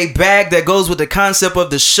out of a bag that goes with the concept of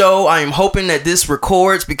the show. I am hoping that this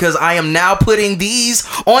records because I am now putting these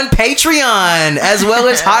on Patreon as well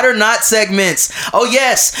as Hot or Not segments. Oh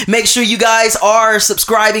yes, make sure you guys are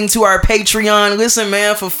subscribing to our Patreon. Listen,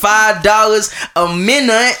 man, for $5 a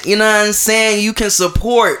minute, you know what I'm saying, you can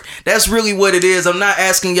support. That's really what it is. I'm not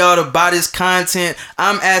asking y'all to buy this content.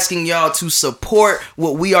 I'm asking y'all to support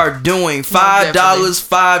what we are doing. $5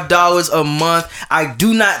 $5 a month. I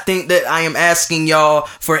do not think that I am asking y'all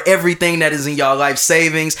for everything that is in y'all life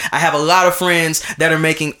savings. I have a lot of friends that are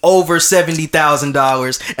making over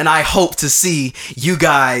 $70,000, and I hope to see you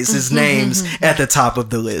guys' names at the top of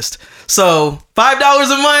the list. So $5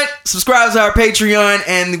 a month, subscribe to our Patreon,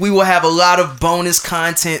 and we will have a lot of bonus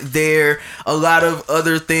content there. A lot of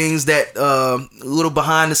other things that, little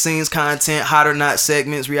behind the scenes content, hot or not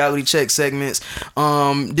segments, reality check segments,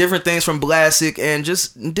 different things from Blastic, and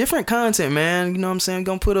just different content, man. You know what I'm saying?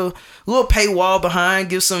 Gonna put a little paywall behind,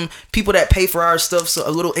 give some people that pay for our stuff so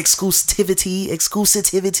a little exclusivity.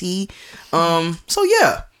 So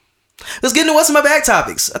yeah. Let's get into what's in my bag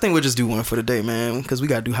topics. I think we'll just do one for the day, man, because we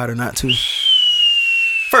gotta do hot or not too.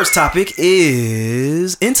 First topic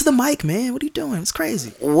is into the mic, man. What are you doing? It's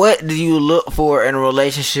crazy. What do you look for in a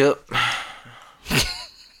relationship?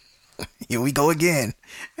 Here we go again.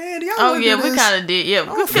 Man, y'all Oh yeah, we kind of did. Yeah,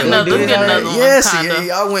 we get another one. Yes, Kinda.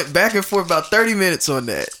 yeah, y'all went back and forth about 30 minutes on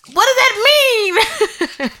that. What does that mean?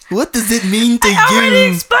 What does it mean to I already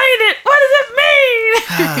you? explained it. What does it mean?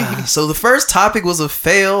 So the first topic was a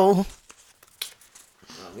fail.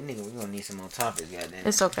 We gonna need some more topics, goddamn.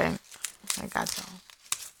 It's okay. I got y'all.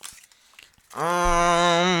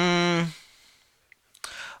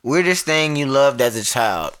 Weirdest thing you loved as a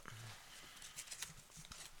child.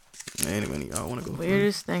 Anyway, y'all want to go?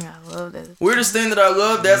 Weirdest thing I loved as a Weirdest thing that I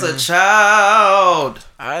loved as a child.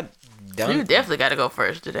 I don't. You definitely got to go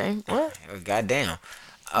first today. What? Goddamn.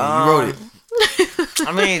 You wrote it.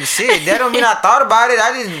 I mean, shit. That don't mean I thought about it.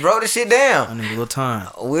 I just wrote the shit I down. need a little time.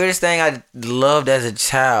 Weirdest thing I loved as a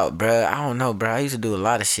child, bruh. I don't know, bruh. I used to do a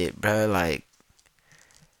lot of shit, bruh. Like,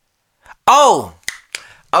 oh,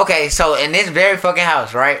 okay. So in this very fucking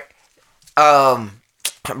house, right?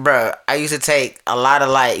 Bruh, I used to take a lot of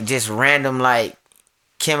like just random like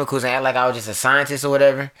chemicals and act like I was just a scientist or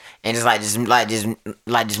whatever, and just mix them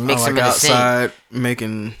Like in the sink. outside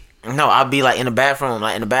making. No, I'll be like in the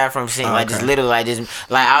bathroom sink, like just literally like just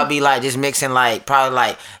like I'll be like just mixing like probably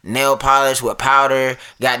like nail polish with powder,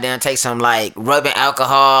 goddamn take some like rubbing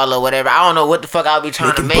alcohol or whatever. I don't know what the fuck I'll be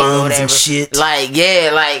trying to Making make or bums whatever. and shit. Like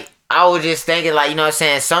yeah, like I was just thinking like, you know what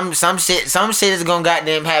I'm saying, some shit is gonna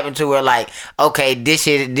goddamn happen to where like, okay, this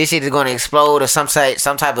shit is gonna explode or some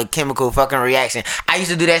type of chemical fucking reaction. I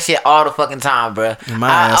used to do that shit all the fucking time, bro. My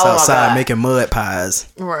ass outside making mud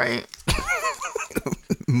pies. Right.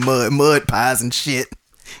 mud pies and shit.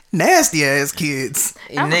 Nasty ass kids.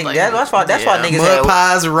 Nigga, that's why niggas Mud had,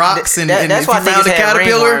 pies, rocks, and that's if why you found niggas a had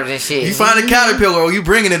caterpillar, ringworms and shit. you find a caterpillar, or you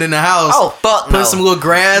bringing it in the house. Oh fuck no. Put some little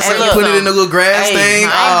grass, Hey, like look, put it in the little grass hey, thing.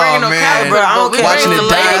 I ain't bringing no man, caterpillar, bro, I don't but we care. watching bring it the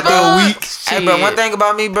die after a ladybug. week. Hey, bro, one thing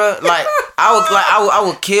about me, bro, like I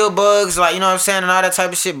would kill bugs, like, you know what I'm saying, and all that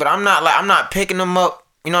type of shit, but I'm not picking them up.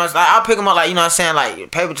 You know, it's like I'll pick them up, like, you know what I'm saying,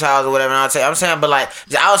 like paper towels or whatever. And I'm saying, but like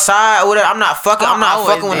just outside or whatever, I'm not fucking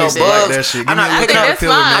with no bugs. Like that shit. I'm not picking up.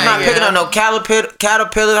 I'm not picking up no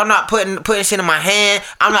caterpillars. I'm not putting shit in my hand.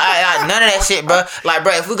 I'm not none of that shit, bro. Like,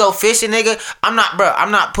 bro, if we go fishing, nigga, I'm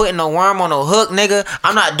not putting no worm on no hook, nigga.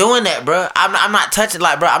 I'm not doing that, bro. I'm not touching,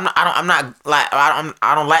 like, bro. I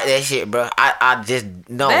don't like that shit, bro. I just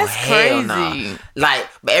no. That's hell crazy. no. Like,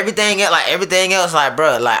 but everything else, like,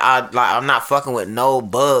 bro, I'm not fucking with no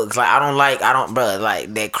bugs. Like, bro,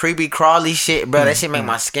 like that creepy crawly shit, bro. That shit make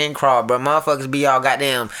my skin crawl, bro. Motherfuckers be all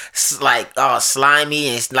goddamn like all slimy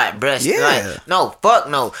and like, bro. Yeah. Like, no, fuck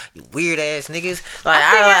no, you weird ass niggas. Like,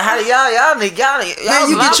 how do y'all Man,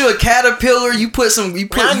 you get you a caterpillar, you get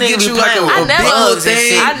you like a big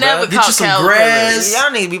thing. I never get you some grass.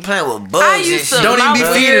 Y'all niggas be playing with bugs. I and used to- shit. Don't even be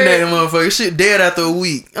My feeding weird- that motherfucker. Shit dead after a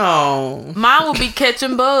week. Oh. Mine would be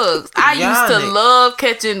catching bugs. I Y'all used to niggas- love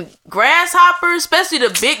catching grasshoppers, especially the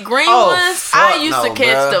big green Oh, ones. fuck I used to no,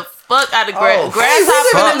 catch bruh. the fuck out of Hey, we living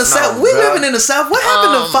grasshoppers. in the no, south. We bruh. living in the south. What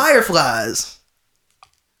happened to fireflies?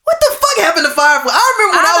 What the fuck happened to fireflies? I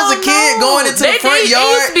remember when I was a don't kid know. going into the front They yard.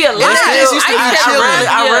 used to be alive. They used to be chilling.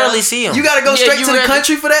 I Yeah. rarely see them. You gotta go Yeah, straight you to the really-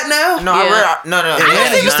 country for that now. No, Yeah. no. I Atlanta don't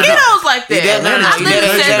see used to be- mosquitoes like that. Yeah, no, I you literally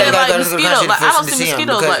gotta- said that you like gotta go to the mosquitoes. country Like, I to don't see see 'em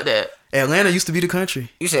mosquitoes because- like that. Atlanta used to be the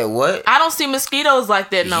country. You said what? I don't see mosquitoes like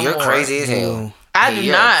that no You're more. crazy as hell. Ooh. I do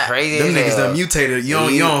You're not. Crazy Them as niggas hell. done mutated.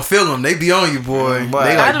 You don't feel them. They be on you, boy. Boy.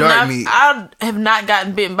 They I like do dark not. meat. I have not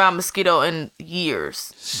gotten bitten by a mosquito in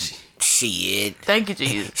years. Shit. Thank you,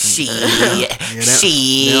 Jesus. Shit. they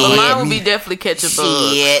But don't mine like would me. be definitely catching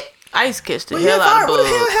bugs. Shit. I used to catch the What hell out of the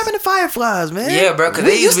hell bugs. happened to fireflies, man? Yeah, bro. Cause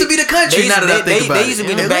we they used to be the country. Now that I think about it, they used to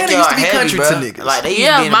be in the Atlanta backyard used to be heavy, country bro. to niggas. Like they used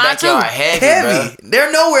Yeah, to be in the mine backyard too. heavy.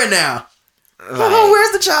 They're nowhere now. Oh,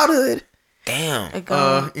 where's the childhood? Damn. It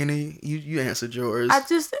gone. Any you answered yours.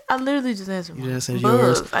 I literally just answered. You just answered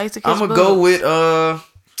bugs. yours. I used to catch I'm gonna bugs. go with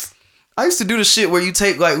I used to do the shit where you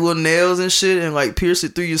take like little nails and shit and like pierce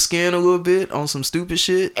it through your skin a little bit on some stupid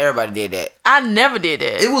shit. Everybody did that. I never did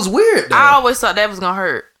that. It was weird though. I always thought that was gonna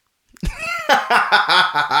hurt.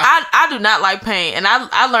 I do not like pain, and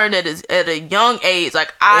I learned that at a young age.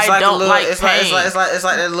 Like I don't like pain. It's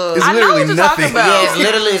like that little. It's I know what literally you're nothing. talking about.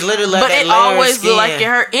 Yeah, it's literally like But that it layer of always skin. looked like it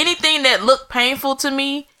hurt. Anything that looked painful to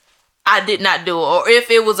me, I did not do it. Or if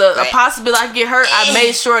it was a possibility I get hurt, I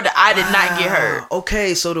made sure that I did not get hurt.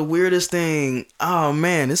 Okay, so the weirdest thing. Oh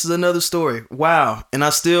man, this is another story. Wow, and I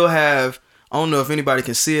still have. I don't know if anybody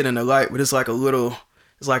can see it in the light, but it's like a little.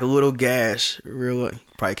 It's like a little gash. Really,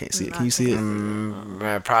 probably can't see it. Can you see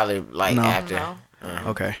it? Probably like No. after. No.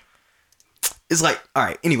 Okay. It's like, all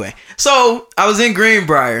right, anyway. So, I was in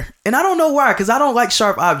Greenbrier, and I don't know why, because I don't like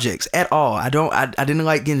sharp objects at all. I didn't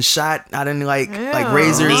like getting shot. I didn't like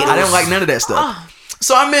razors. Needles. I didn't like none of that stuff.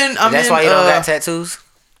 So, That's why you don't got tattoos?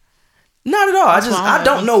 Not at all. why I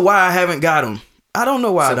don't know why I haven't got them. I don't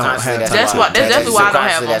know why I don't have Subconsciously, tattoos. That's definitely why I don't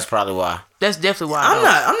have them. That's probably why. That's definitely why.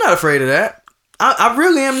 I'm not afraid of that. I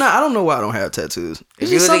really am not. I don't know why I don't have tattoos. If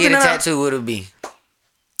you was to get a tattoo, what would it be?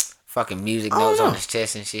 Fucking music notes on his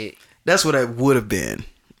chest and shit. That's what it would have been.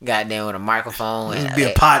 Goddamn, with a microphone. It'd be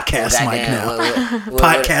a podcast mic now.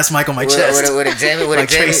 Podcast mic on my chest. With a Jamie, Like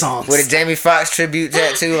Trey Songz. with a Jamie Foxx tribute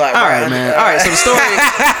tattoo. Like, All right, man. All right, so the story.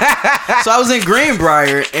 So I was in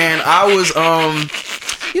Greenbrier, and I was,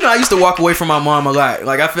 I used to walk away from my mom a lot.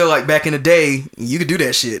 Like, I feel like back in the day, you could do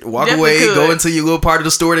that shit. Walk Definitely away, could. go into your little part of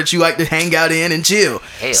the store that you like to hang out in and chill.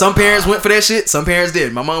 Hell Some parents went for that shit. Some parents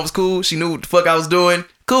did. My mom was cool. She knew what the fuck I was doing.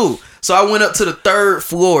 Cool. So I went up to the 3rd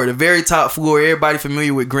floor, the very top floor. Everybody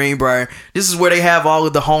familiar with Greenbrier. This is where they have all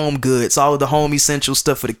of the home goods, all of the home essential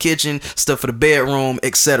stuff for the kitchen, stuff for the bedroom,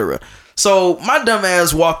 etc. So my dumb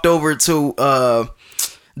ass walked over to the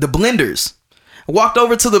blenders. I walked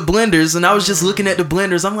over to the blenders, and I was just looking at the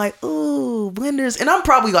blenders. I'm like, ooh, blenders. And I'm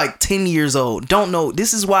probably like 10 years old. Don't know.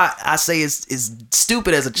 This is why I say it's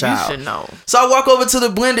stupid as a child. You should know. So I walk over to the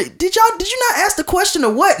blender. Did you not ask the question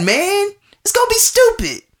of what, man? It's gonna be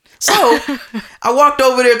stupid. So I walked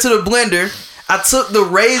over there to the blender. I took the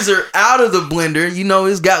razor out of the blender. You know,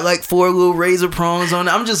 it's got like 4 little razor prongs on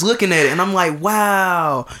it. I'm just looking at it, and I'm like,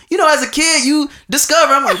 wow. You know, as a kid, you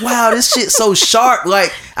discover, I'm like, wow, this shit's so sharp.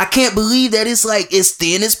 Like, I can't believe that it's like as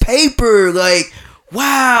thin as paper. Like,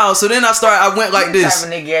 wow. So then I went like this.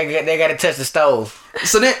 They gotta touch the stove.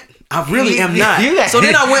 So then I really am not. So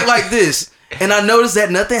then I went like this, and I noticed that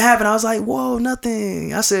nothing happened. I was like, whoa,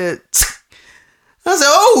 nothing. I said,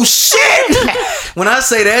 oh shit. When I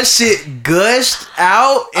say that shit gushed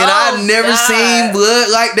out, and I've never seen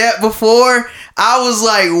blood like that before, I was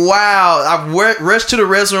like, wow. I rushed to the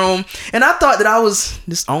restroom, and I thought that I was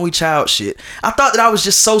this only child shit. I thought that I was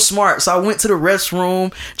just so smart. So I went to the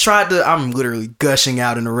restroom, I'm literally gushing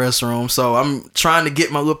out in the restroom. So I'm trying to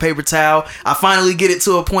get my little paper towel. I finally get it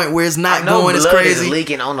to a point where it's not going as crazy. Is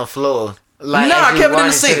leaking on the floor. Like, no, I kept it in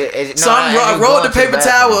the sink. I rolled the paper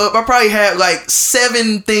towel up. I probably had like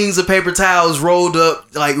 7 things of paper towels rolled up,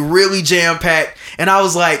 like really jam packed. And I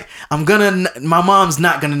was like, my mom's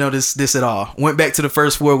not gonna notice this at all. Went back to the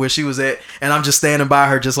 1st floor where she was at, and I'm just standing by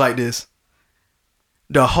her just like this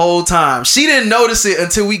the whole time. She didn't notice it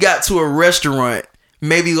until we got to a restaurant,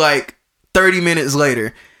 maybe like 30 minutes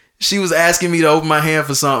later. She was asking me to open my hand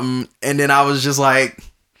for something, and then I was just like.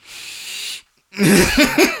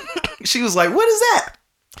 She was like, what is that?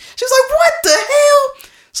 She was like, what the hell?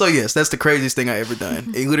 So yes, that's the craziest thing I ever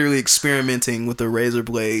done. Literally experimenting with a razor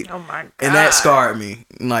blade. Oh my god. And that scarred me.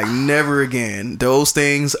 Like, never again. Those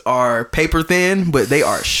things are paper thin, but they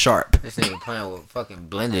are sharp. This nigga playing with fucking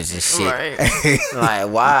blenders and shit. Right.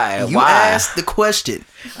 Like, why? You asked the question.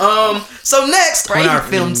 So next on our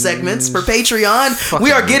film segments for Patreon,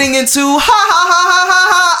 we are getting into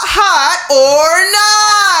hot or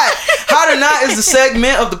not. Hot or not is the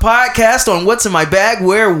segment of the podcast on What's in My Bag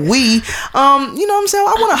where we, you know what I'm saying?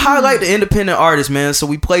 I want to highlight the independent artists, man. So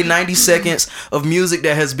we play 90 seconds of music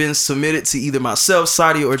that has been submitted to either myself,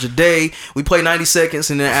 Sadia, or Jade. We play 90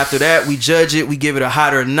 seconds, and then after that, we judge it. We give it a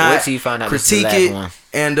hot or not. Wait till you find out critique it,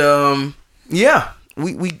 and yeah.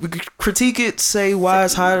 We critique it, say why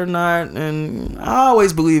it's hot or not, and I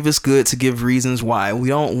always believe it's good to give reasons why. We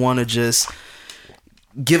don't want to just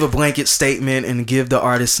give a blanket statement and give the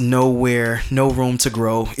artist no room to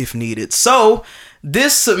grow if needed. So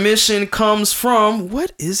this submission comes from,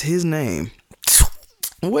 what is his name?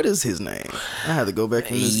 What is his name? I had to go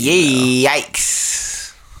back in this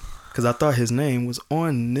yikes. because I thought his name was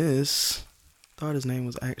on this. thought his name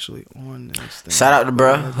was actually on this thing. Shout out to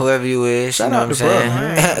bruh, whoever you is. Shout you know out what to I'm bruh,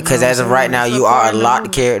 saying? man. Because as of right now, you are a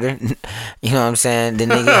locked character. You know what I'm saying? The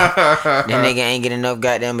nigga ain't getting enough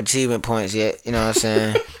goddamn achievement points yet. You know what I'm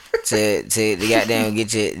saying? to goddamn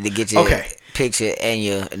get your Okay. picture and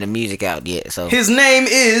the music out yet. So His name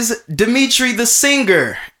is Dimitri the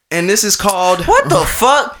Singer, and this is called. what the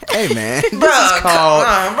fuck? Hey man, this Bruh, is called.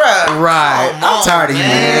 come on, bruh. Right. Come I'm on, tired of you,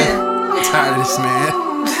 man. man. I'm tired of this, man.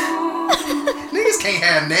 Niggas can't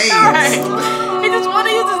have names. Right. He just want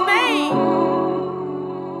to use his name.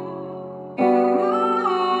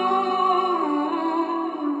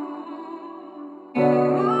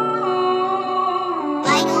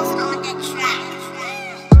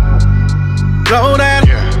 Blow that,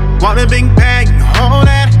 want a big bag, hold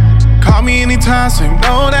that. Call me anytime, so you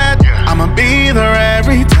know that I'ma be there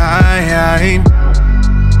every time.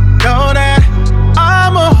 Know that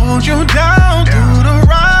I'ma hold you down through the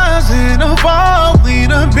rise and the fall. We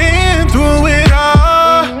done been through it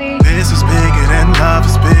all. This is bigger than love,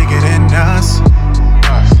 it's bigger than us.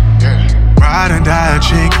 Ride and die,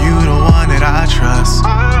 chick, you the one that I trust.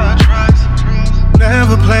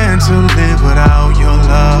 Never plan to live without your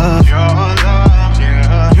love.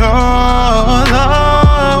 Your love.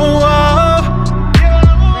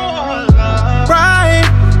 Right?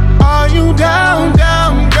 Are you down to?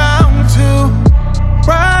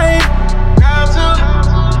 Right?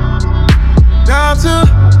 Down to?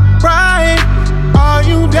 Right? Are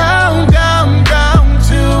you down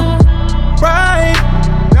to? Right?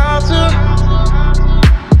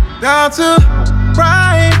 Down to?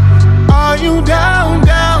 Right? Are you down to?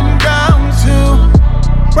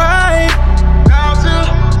 Right?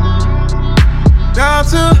 Down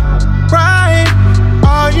to? Right?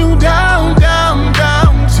 Are you down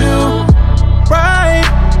to? Right?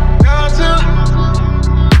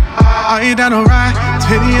 Are you down to ride?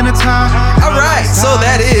 Titty in the time. All right, so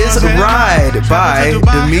that is "Ride" by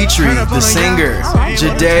Dimitri the Singer.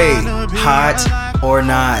 Jade, hot or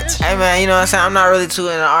not? Hey man, you know what I'm saying? I'm not really too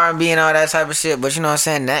into R&B and all that type of shit, but you know what I'm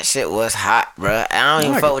saying? That shit was hot, bruh. I don't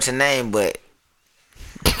even fuck with your name, but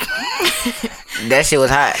that shit was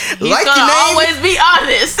hot. He's Like gonna your name? always be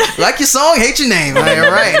honest. Like your song, hate your name. All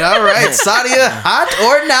right. Sadia, hot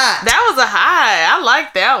or not? That was a high. I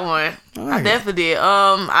like that one. I right. definitely did.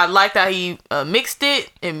 I liked how he mixed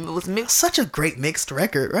it. It was mixed. Such a great mixed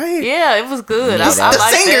record, right? Yeah, it was good. Yeah, I The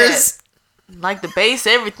like Singers. that. Like the bass,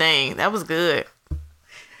 everything. That was good.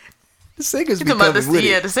 The Singers be You talking about coming the- with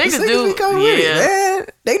yeah, it. the Singers do- be coming with it, yeah. man.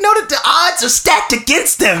 They know that the odds are stacked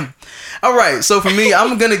against them. All right, so for me,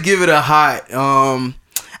 I'm gonna give it a hot. I'm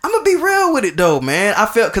gonna be real with it though, man. I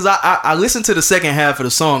felt because I listened to the second half of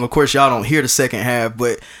the song. Of course, y'all don't hear the second half,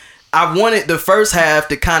 but I wanted the first half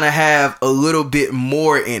to kind of have a little bit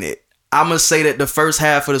more in it. I'm gonna say that the first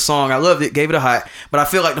half of the song, I loved it, gave it a hot, but I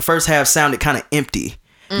feel like the first half sounded kind of empty.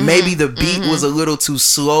 Maybe the beat was a little too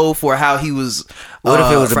slow for how he was. What if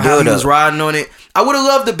it was a for how he build-up? was riding on it? I would have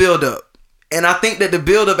loved the build up, and I think that the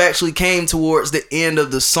build up actually came towards the end of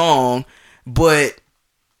the song. But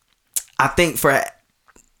I think for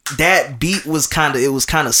that beat was kind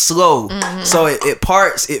of slow, so it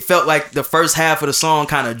parts. It felt like the first half of the song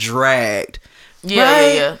kind of dragged.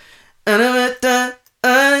 Yeah.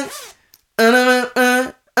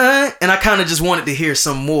 And I kind of just wanted to hear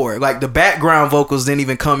some more. Like the background vocals didn't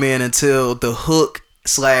even come in until the hook /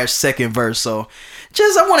 second verse. So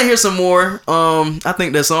I want to hear some more. I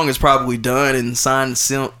think that song is probably done and signed,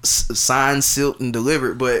 sealed, and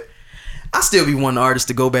delivered. But I still be one artist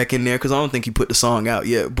to go back in there because I don't think he put the song out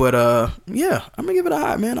yet. But yeah, I'm gonna give it a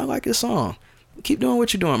hot, man. I like this song. Keep doing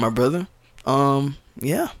what you're doing, my brother.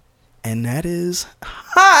 Yeah, and that is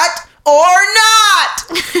hot or not.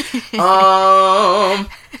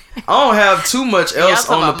 I don't have too much else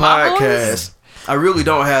Y'all on the talking about my podcast. I really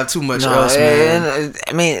don't have too much No, else, man.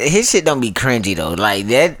 I mean, his shit don't be cringy though. Like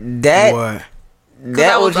that What?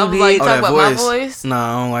 that what you I was did. like, Oh, talk that about my voice? voice. Nah,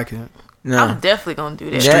 I don't like it. No. I'm definitely gonna do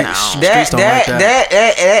that Street- now. Streets don't like that.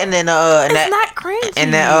 That and then It's that not cringy.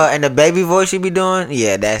 and the baby voice you be doing,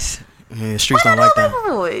 yeah, that's Yeah, streets What don't like that. my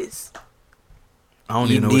voice? I don't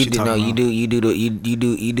even know what you're talking about.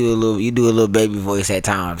 you do a little baby voice at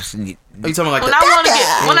times. Are you talking about like When the, I want to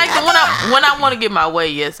get when I want to get my way,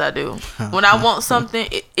 yes I do. When I want something,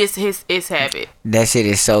 it's habit. That shit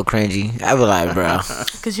is so cringy. I be like, bro.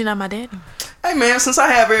 Cause you're not my daddy. Hey man, since I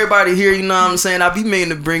have everybody here, you know what I'm saying? I be meaning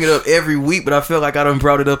to bring it up every week, but I feel like I done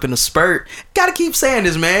brought it up in a spurt. Gotta keep saying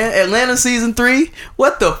this, man. Atlanta season 3,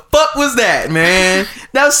 what the fuck was that, man?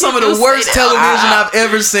 That was some of the You worst say that. television I've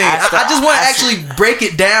ever seen. I just want to actually break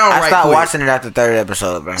it down I right stopped quick. watching it after the third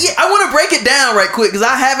episode, bro. Yeah, I want to break it down right quick because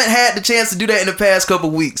I haven't had the the chance to do that in the past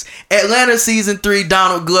couple weeks. Atlanta season 3,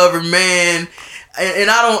 Donald Glover, man. And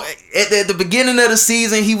I don't, at the beginning of the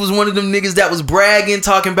season, he was one of them niggas that was bragging,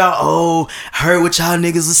 talking about, oh, I heard what y'all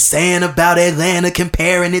niggas was saying about Atlanta,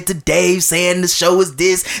 comparing it to Dave, saying the show was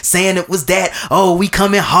this, saying it was that. Oh, we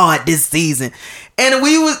coming hard this season. And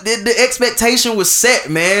the expectation was set,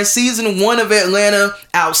 man. Season 1 of Atlanta,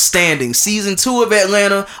 outstanding. Season 2 of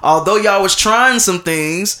Atlanta, although y'all was trying some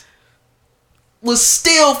things, was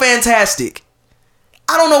still fantastic.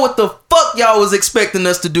 I don't know what the fuck y'all was expecting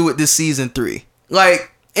us to do with this season 3.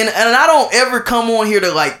 Like, and I don't ever come on here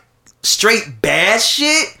to like straight bash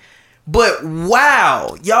shit, but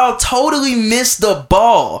wow, y'all totally missed the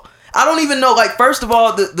ball. I don't even know, like, first of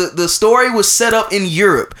all, the story was set up in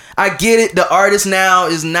Europe. I get it, the artist now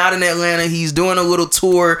is not in Atlanta, he's doing a little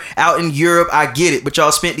tour out in Europe, I get it, but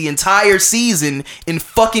y'all spent the entire season in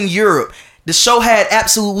fucking Europe. The show had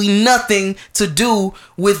absolutely nothing to do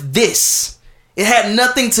with this. It had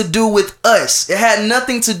nothing to do with us. It had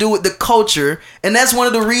nothing to do with the culture. And that's one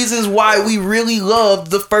of the reasons why we really loved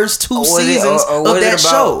the first 2 seasons of that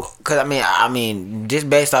show. Because, I mean, just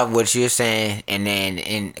based off what you're saying, and then...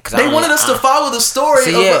 they wanted us to follow the story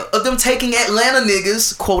of them taking Atlanta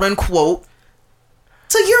niggas, quote unquote,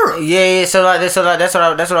 to Europe. Yeah. So that's what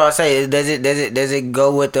I was saying. Does it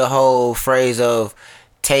go with the whole phrase of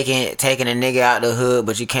taking a nigga out the hood,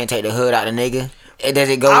 but you can't take the hood out the nigga?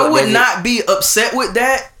 I would not be upset with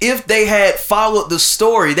that if they had followed the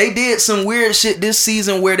story. They did some weird shit this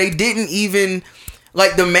season where they didn't even,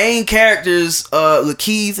 like, the main characters,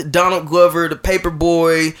 Lakeith, Donald Glover, the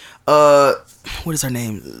Paperboy, what is her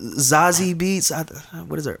name? Zazie Beetz?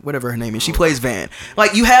 Whatever her name is. She plays Van.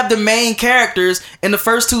 Like, you have the main characters in the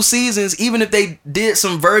first 2 seasons, even if they did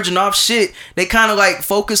some virgin off shit, they kind of like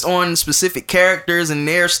focused on specific characters and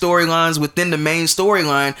their storylines within the main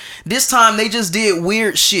storyline. This time they just did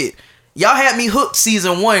weird shit. Y'all had me hooked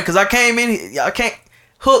season 1 because I came in,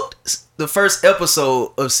 hooked the first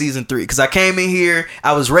episode of season 3 because I came in here,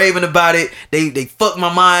 I was raving about it. They fucked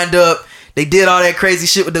my mind up. They did all that crazy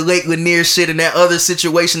shit with the Lake Lanier shit and that other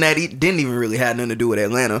situation that he didn't even really have nothing to do with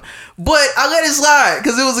Atlanta. But I let it slide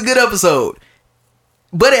because it was a good episode.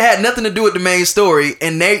 But it had nothing to do with the main story,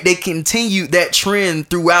 and they continued that trend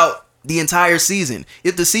throughout the entire season.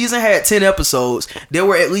 If the season had 10 episodes, there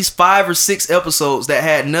were at least 5 or 6 episodes that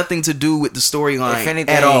had nothing to do with the storyline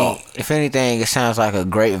at all. If anything, it sounds like a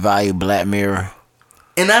great value Black Mirror.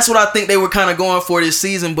 And that's what I think they were kind of going for this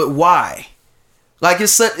season, but why? Like,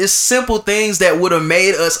 it's simple things that would have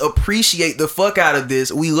made us appreciate the fuck out of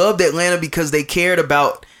this. We loved Atlanta because they cared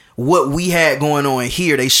about what we had going on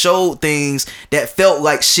here. They showed things that felt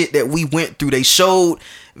like shit that we went through. They showed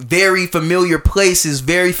very familiar places,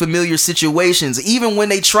 very familiar situations. Even when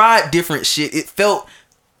they tried different shit, it felt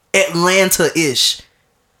Atlanta-ish.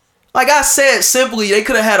 Like I said, simply, they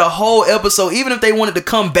could have had a whole episode, even if they wanted to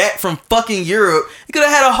come back from fucking Europe, they could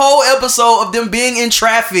have had a whole episode of them being in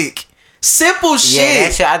traffic. Simple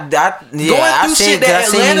shit. Yeah, going through shit that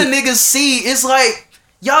Atlanta niggas see, it's like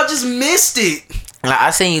y'all just missed it.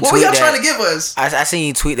 I seen you tweet. What were y'all trying to give us? I seen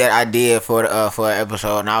you tweet that idea for an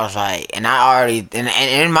episode, and I was like, and I already, and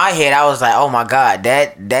in my head, I was like, oh my god,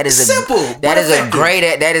 that is simple. That is a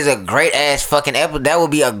great ass fucking episode. That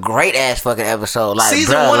would be a great ass fucking episode. Like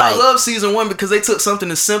season 1, I love season 1 because they took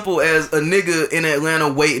something as simple as a nigga in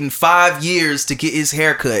Atlanta waiting 5 years to get his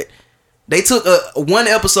hair cut. They took one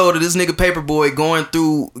episode of this nigga Paperboy going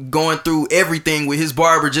through everything with his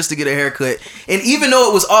barber just to get a haircut. And even though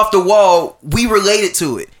it was off the wall, we related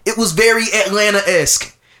to it. It was very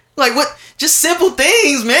Atlanta-esque. Like, what? Just simple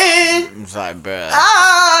things, man. It's like, bruh.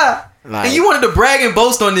 Like, and you wanted to brag and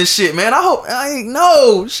boast on this shit, man.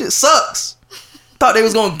 Shit sucks. Thought they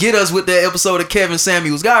was gonna get us with that episode of Kevin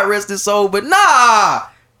Samuels. God rest his soul, but nah.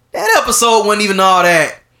 That episode wasn't even all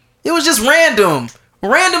that. It was just random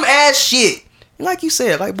ass shit. And like you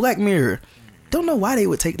said, like Black Mirror. Don't know why they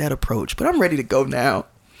would take that approach, but I'm ready to go now.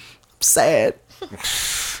 I'm sad.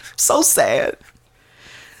 So sad.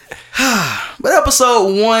 But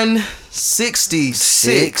episode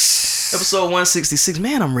 166. Episode 166.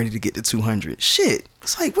 Man, I'm ready to get to 200. Shit.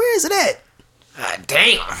 It's like, where is it at? God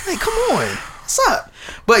damn. Hey, come on. What's up?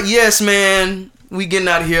 But yes, man. We getting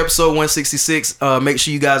out of here, episode 166. Make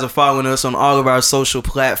sure you guys are following us on all of our social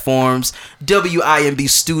platforms. WIMB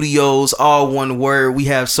Studios, all one word. We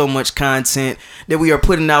have so much content that we are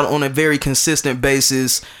putting out on a very consistent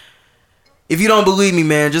basis. If you don't believe me,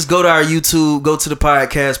 man, just go to our YouTube, go to the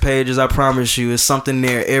podcast pages. I promise you, it's something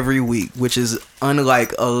there every week, which is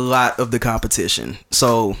unlike a lot of the competition.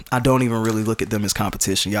 So I don't even really look at them as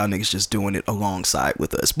competition. Y'all niggas just doing it alongside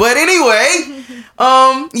with us. But anyway,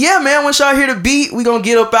 yeah, man, once y'all hear the beat, we gonna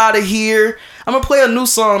get up out of here. I'm gonna play a new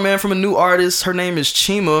song, man, from a new artist. Her name is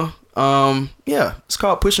Chima. Yeah, it's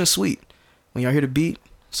called Pushing Sweet. When y'all hear the beat,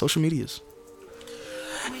 social medias.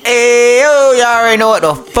 Hey, yo, y'all already know what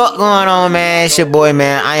the fuck going on, man. It's your boy,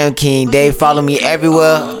 man. I am King Dave. Follow me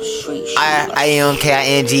everywhere. I am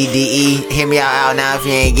KINGDE. Hear me out now if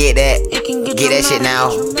you ain't get that. Get that shit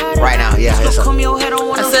now. Right now. Yeah, that's up.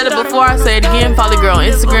 I said it before, I say it again. Follow the girl on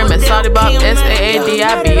Instagram at Saadibop,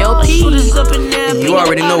 SAADIBOP. You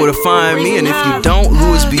already know where to find me, and if you don't,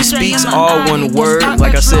 Louis B Speaks, all one word.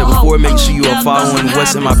 Like I said before, make sure you are following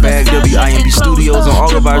What's in My Bag, WIMB Studios, on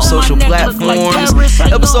all of our social platforms.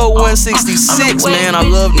 Episode 166, man. I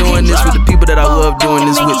love doing this with the people that I love doing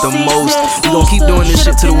this with the most. We gonna keep doing this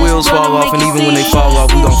shit till the wheels fall off, and even when they fall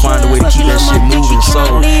off, we gonna find a way to keep that shit moving.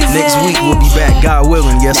 So next week we'll be back, God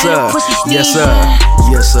willing. Yes sir. Yes sir.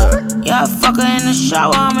 Yes sir. Yeah, I fuck her in the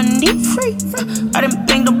shower, I'm a deep free. I done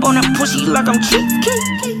banged up on that pussy like I'm cheap.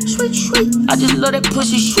 Sweet, sweet. I just love that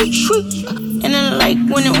pussy, sweet, sweet. And then like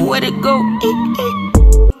when it wet it go,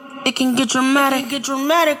 it can get dramatic,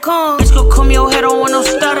 huh? Bitch, go comb your head, I don't want no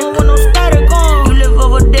static, huh? You live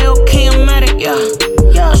over there, okay, I'm at it, yeah.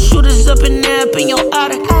 I shooters up in there, up in your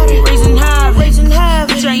attic. Raising high,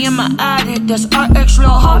 bitch, I am an addict. That's RX real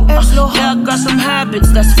hot. Yeah, I got some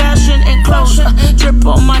habits, that's fashion and clothes. Drip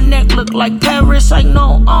on my neck, look like Paris, I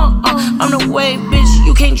know. I'm the wave, bitch,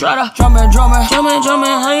 you can't try to drumming.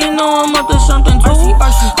 How you know I'm up to something too?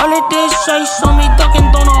 All of this ice on me,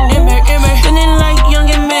 ducking, don't know who. Feeling like young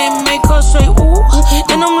and man, make her say ooh.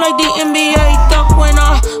 And I'm like the NBA duck when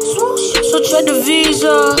I swoosh. So check the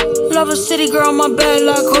visa. Love a city girl, my bed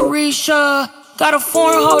like Carisha. Got a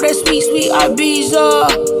foreign hoe that speaks sweet Ibiza.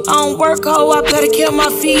 I don't work hoe, I pedicure my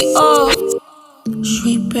feet up.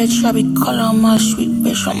 Sweet bitch, I be calling my sweet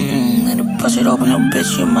bitch. Let it bust it open, little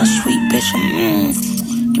bitch, you're my sweet bitch.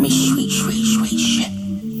 Give me sweet shit.